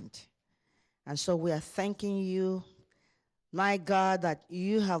mind. And so we are thanking you, my God, that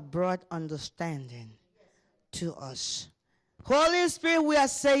you have brought understanding to us. Holy Spirit, we are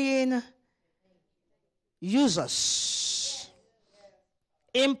saying, use us.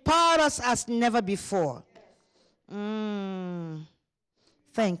 Empower us as never before.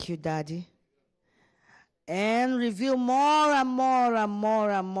 Thank you, Daddy. And reveal more and more and more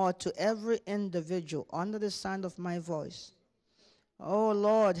and more to every individual under the sound of my voice. Oh,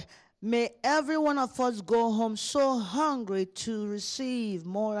 Lord, may every one of us go home so hungry to receive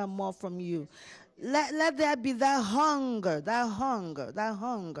more and more from you. Let there be that hunger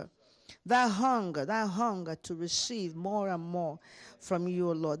to receive more and more from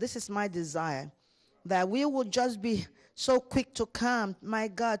you, Lord. This is my desire, that we will just be so quick to come, my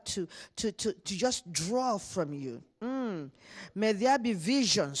God, to just draw from you. May there be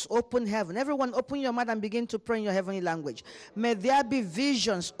visions, open heaven. Everyone open your mouth and begin to pray in your heavenly language. May there be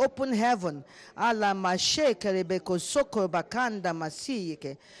visions, open heaven. Ala masheke rebeko soko bakanda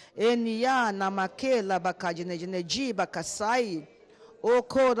masiyeke. Eniya namakela bakajinejineji bakasai.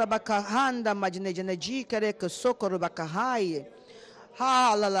 Oko rabakahanda majinejineji kereke soko bakahai.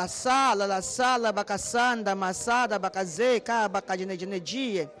 Ha la la sala bakasanda masada bakazeka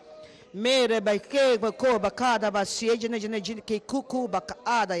bakajinejineji. Lord, I'm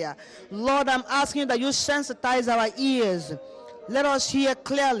asking that you sensitize our ears. Let us hear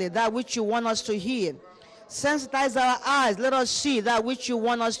clearly that which you want us to hear. Sensitize our eyes. Let us see that which you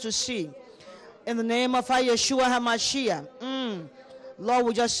want us to see. In the name of Yeshua HaMashiach. Lord,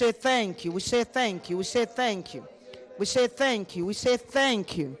 we just say thank you. We say thank you. We say thank you. We say thank you. We say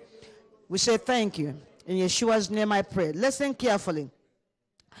thank you. We say thank you. In Yeshua's name I pray. Listen carefully.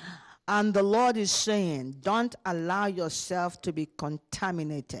 And the Lord is saying, don't allow yourself to be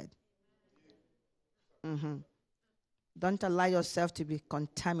contaminated. Don't allow yourself to be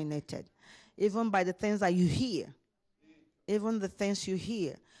contaminated. Even by the things that you hear. even the things you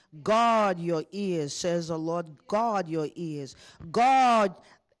hear. Guard your ears, says the Lord. Guard your ears. Guard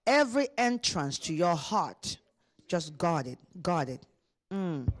every entrance to your heart. Just guard it. Guard it.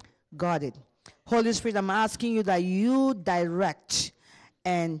 Guard it. Holy Spirit, I'm asking you that you direct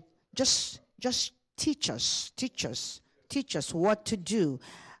and just teach us what to do,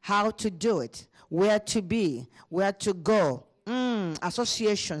 how to do it, where to be, where to go.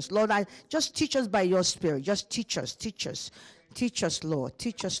 Associations, Lord, just teach us by your Spirit. Just teach us, Lord.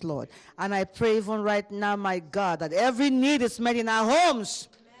 Teach us, Lord. And I pray even right now, my God, that every need is met in our homes.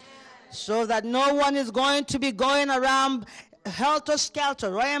 So that no one is going to be going around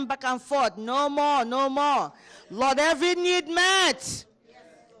helter-skelter, running back and forth. No more. Lord, every need met.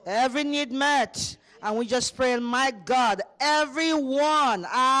 Every need met. And we just pray, my God, everyone,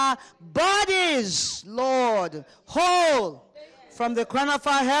 our bodies, Lord, whole, from the crown of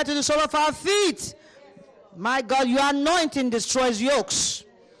our head to the sole of our feet. My God, your anointing destroys yokes.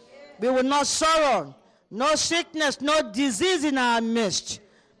 We will not sorrow, no sickness, no disease in our midst.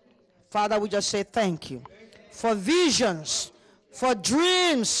 Father, we just say thank you for visions, for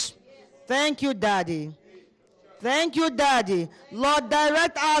dreams. Thank you, Daddy. Thank you, Daddy. Lord,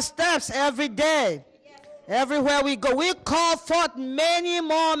 direct our steps every day. Everywhere we go, we call forth many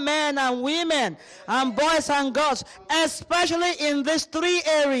more men and women and boys and girls, especially in these 3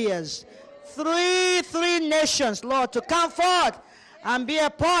 areas. Three nations, Lord, to come forth and be a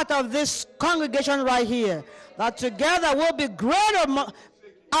part of this congregation right here. That together we'll be greater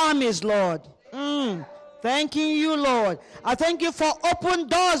armies, Lord. Thanking you, Lord. I thank you for open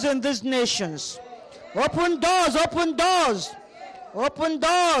doors in these nations. Open doors. Open doors.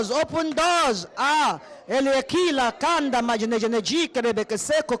 Eliakila kanda majinejenejike rebeke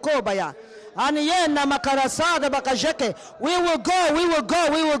seko kobaya. Aniyena makarasada bakajeke. We will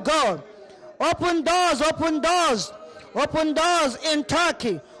go. Open doors. Open doors in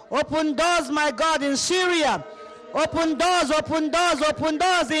Turkey. Open doors, my God, in Syria. Open doors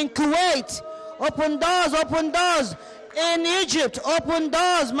in Kuwait. Open doors in Egypt. Open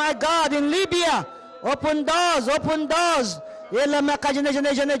doors, my God, in Libya. Open doors. Yela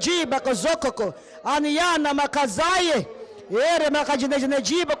makajinejeneji bakozokoko. Aniyana makazaye. Ere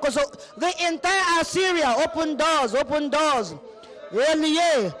makajinejeneji bakozo. The entire Syria. Open doors.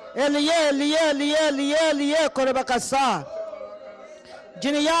 Elie korebakasa.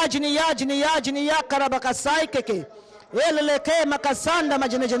 Jiniya karabakasai keke. Eleleke makasanda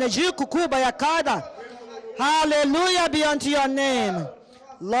majinejeneji kukuba yakada. Hallelujah be unto your name.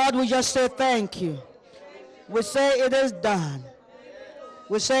 Lord, we just say thank you. We say it is done.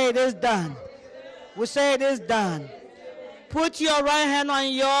 Put your right hand on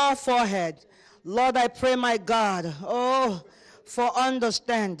your forehead. Lord, I pray, my God, for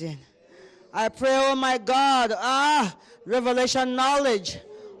understanding. I pray, oh my God, revelation knowledge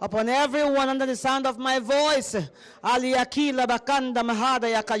upon everyone under the sound of my voice. Lord,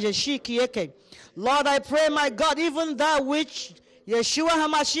 I pray, my God, even that which Yeshua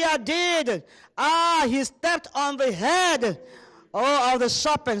HaMashiach did. He stepped on the head of the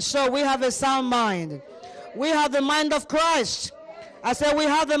serpent. So we have a sound mind. We have the mind of Christ. I said we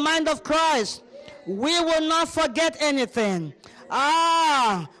have the mind of Christ. We will not forget anything.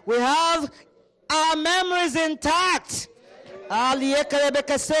 We have our memories intact. Pray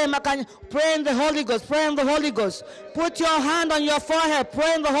in the Holy Ghost. Put your hand on your forehead.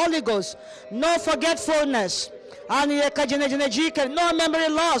 Pray in the Holy Ghost. No forgetfulness. No memory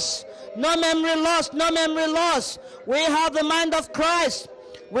loss. No memory loss. We have the mind of Christ.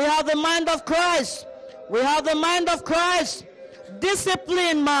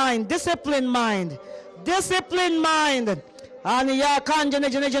 Disciplined mind.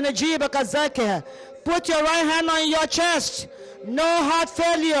 Put your right hand on your chest. No heart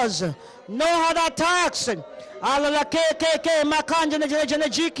failures. No heart attacks.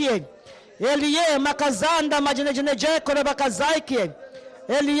 Elie makazanda majinejeneje korebakazaiki.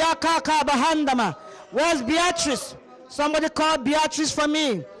 Eliakaka bahandama. Where's Beatrice? Somebody call Beatrice for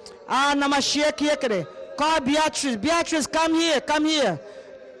me. Call Beatrice. Beatrice, come here.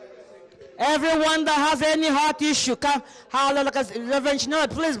 Everyone that has any heart issue, come. Hallelujah. Reverend Noel,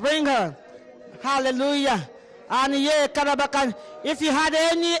 please bring her. Hallelujah. And if you had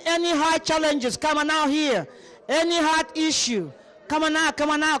any heart challenges, come on out here. Any heart issue, come on out.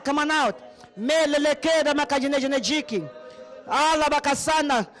 Meleleke da makajinejenejiki. Ala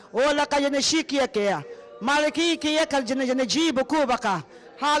bakasana ola kajeneshiki yake. Maliki yake jinejenejibu kubaka.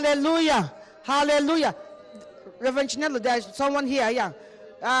 Hallelujah. Reverend Chinelo, there's someone here, yeah.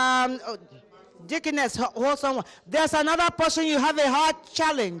 Deaconess, hold someone. There's another person, you have a heart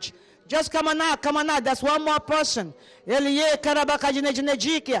challenge. Just come on out, come on out. That's one more person. Come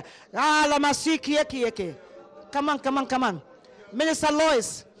on, come on, come on. Minister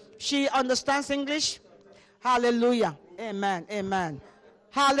Lois, she understands English. Hallelujah. Amen, amen.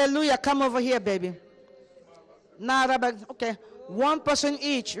 Hallelujah. Come over here, baby. Now, okay. One person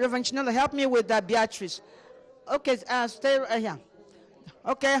each. Reverend Chinelo, help me with that, Beatrice. Okay, stay right here.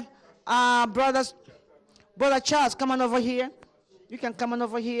 Okay. Brother Charles, come on over here. You can come on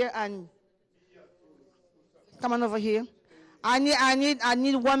over here and come on over here. I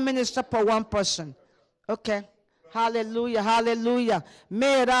need one minister per one person. Okay. Hallelujah. Hallelujah.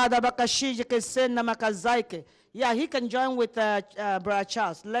 Yeah, he can join with Brother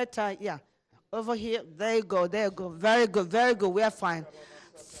Charles. Yeah. Over here. There you go. There you go. Very good. Very good. We are fine.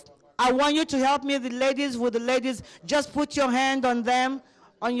 I want you to help me, the ladies, with the ladies. Just put your hand on them,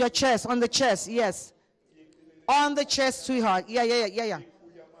 on your chest, on the chest. Yes. On the chest, sweetheart. Yeah.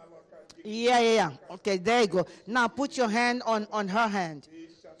 Yeah. Okay, there you go. Now put your hand on her hand.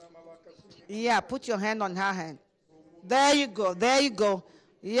 Yeah, put your hand on her hand. There you go. There you go.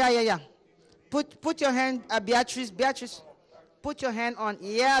 Yeah. Put your hand, Beatrice, put your hand on.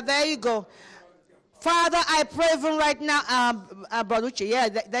 Yeah, there you go. Father, I pray even right now, Baruch, yeah,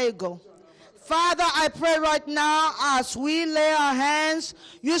 there you go. Father, I pray right now as we lay our hands,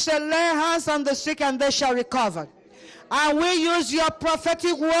 you say lay hands on the sick and they shall recover. And we use your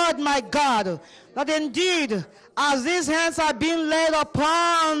prophetic word, my God, that indeed, as these hands are being laid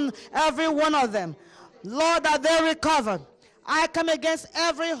upon every one of them, Lord, that they recover. I come against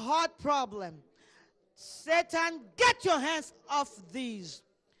every heart problem. Satan, get your hands off these.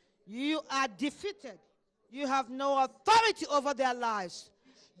 You are defeated. You have no authority over their lives.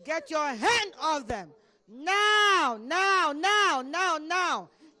 Get your hand off them. Now.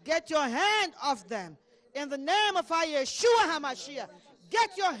 Get your hand off them. In the name of our Yeshua HaMashiach,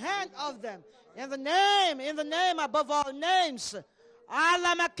 get your hand off them. In the name above all names.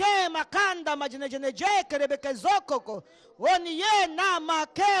 Alamake makanda majinejenejeke rebeke zokoko. Oniye na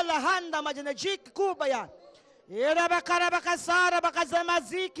makela handa majinejiki kubaya. Irabakara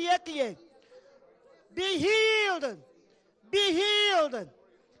bakazamaziki yekie. Be healed. Be healed.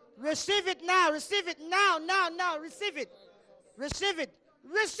 Receive it now. Receive it now. Receive it. Receive it.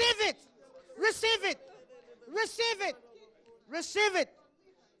 Receive it. Receive it. Receive it. Receive it.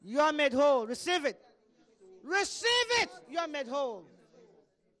 You are made whole. Receive it. Receive it. You are made whole.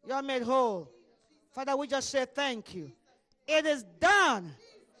 You are made whole. Father, we just say thank you. It is done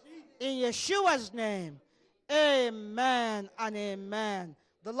in Yeshua's name. Amen and amen.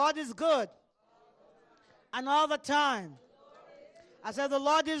 The Lord is good. And all the time. I said the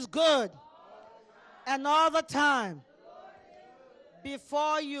Lord is good. And all the time.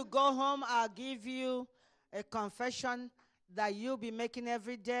 Before you go home, I'll give you a confession that you'll be making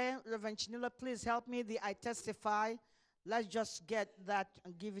every day. Reverend Chinelo, please help me. I testify. Let's just get that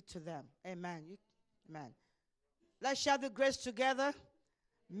and give it to them. Amen. Amen. Let's share the grace together.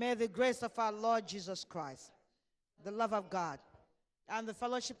 May the grace of our Lord Jesus Christ, the love of God, and the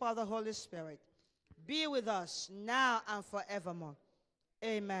fellowship of the Holy Spirit be with us now and forevermore.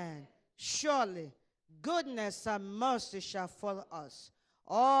 Amen. Surely, goodness and mercy shall follow us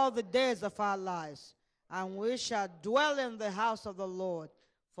all the days of our lives, and we shall dwell in the house of the Lord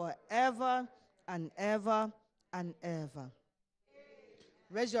forever and ever and ever.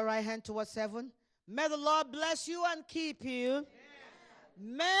 Raise your right hand towards heaven. May the Lord bless you and keep you.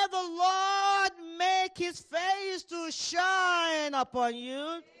 May the Lord make his face to shine upon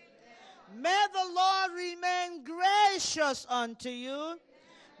you. May the Lord remain gracious unto you.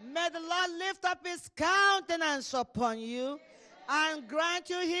 May the Lord lift up his countenance upon you and grant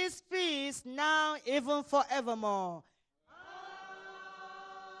you his peace now, even forevermore.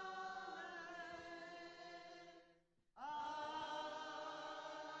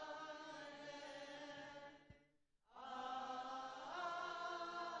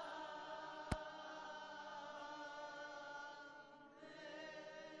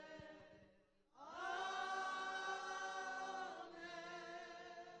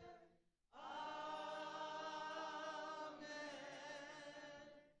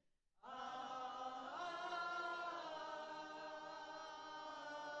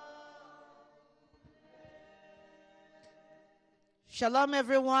 Shalom,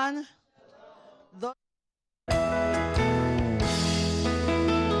 everyone.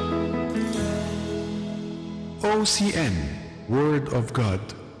 OCN, Word of God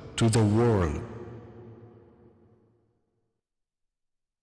to the world.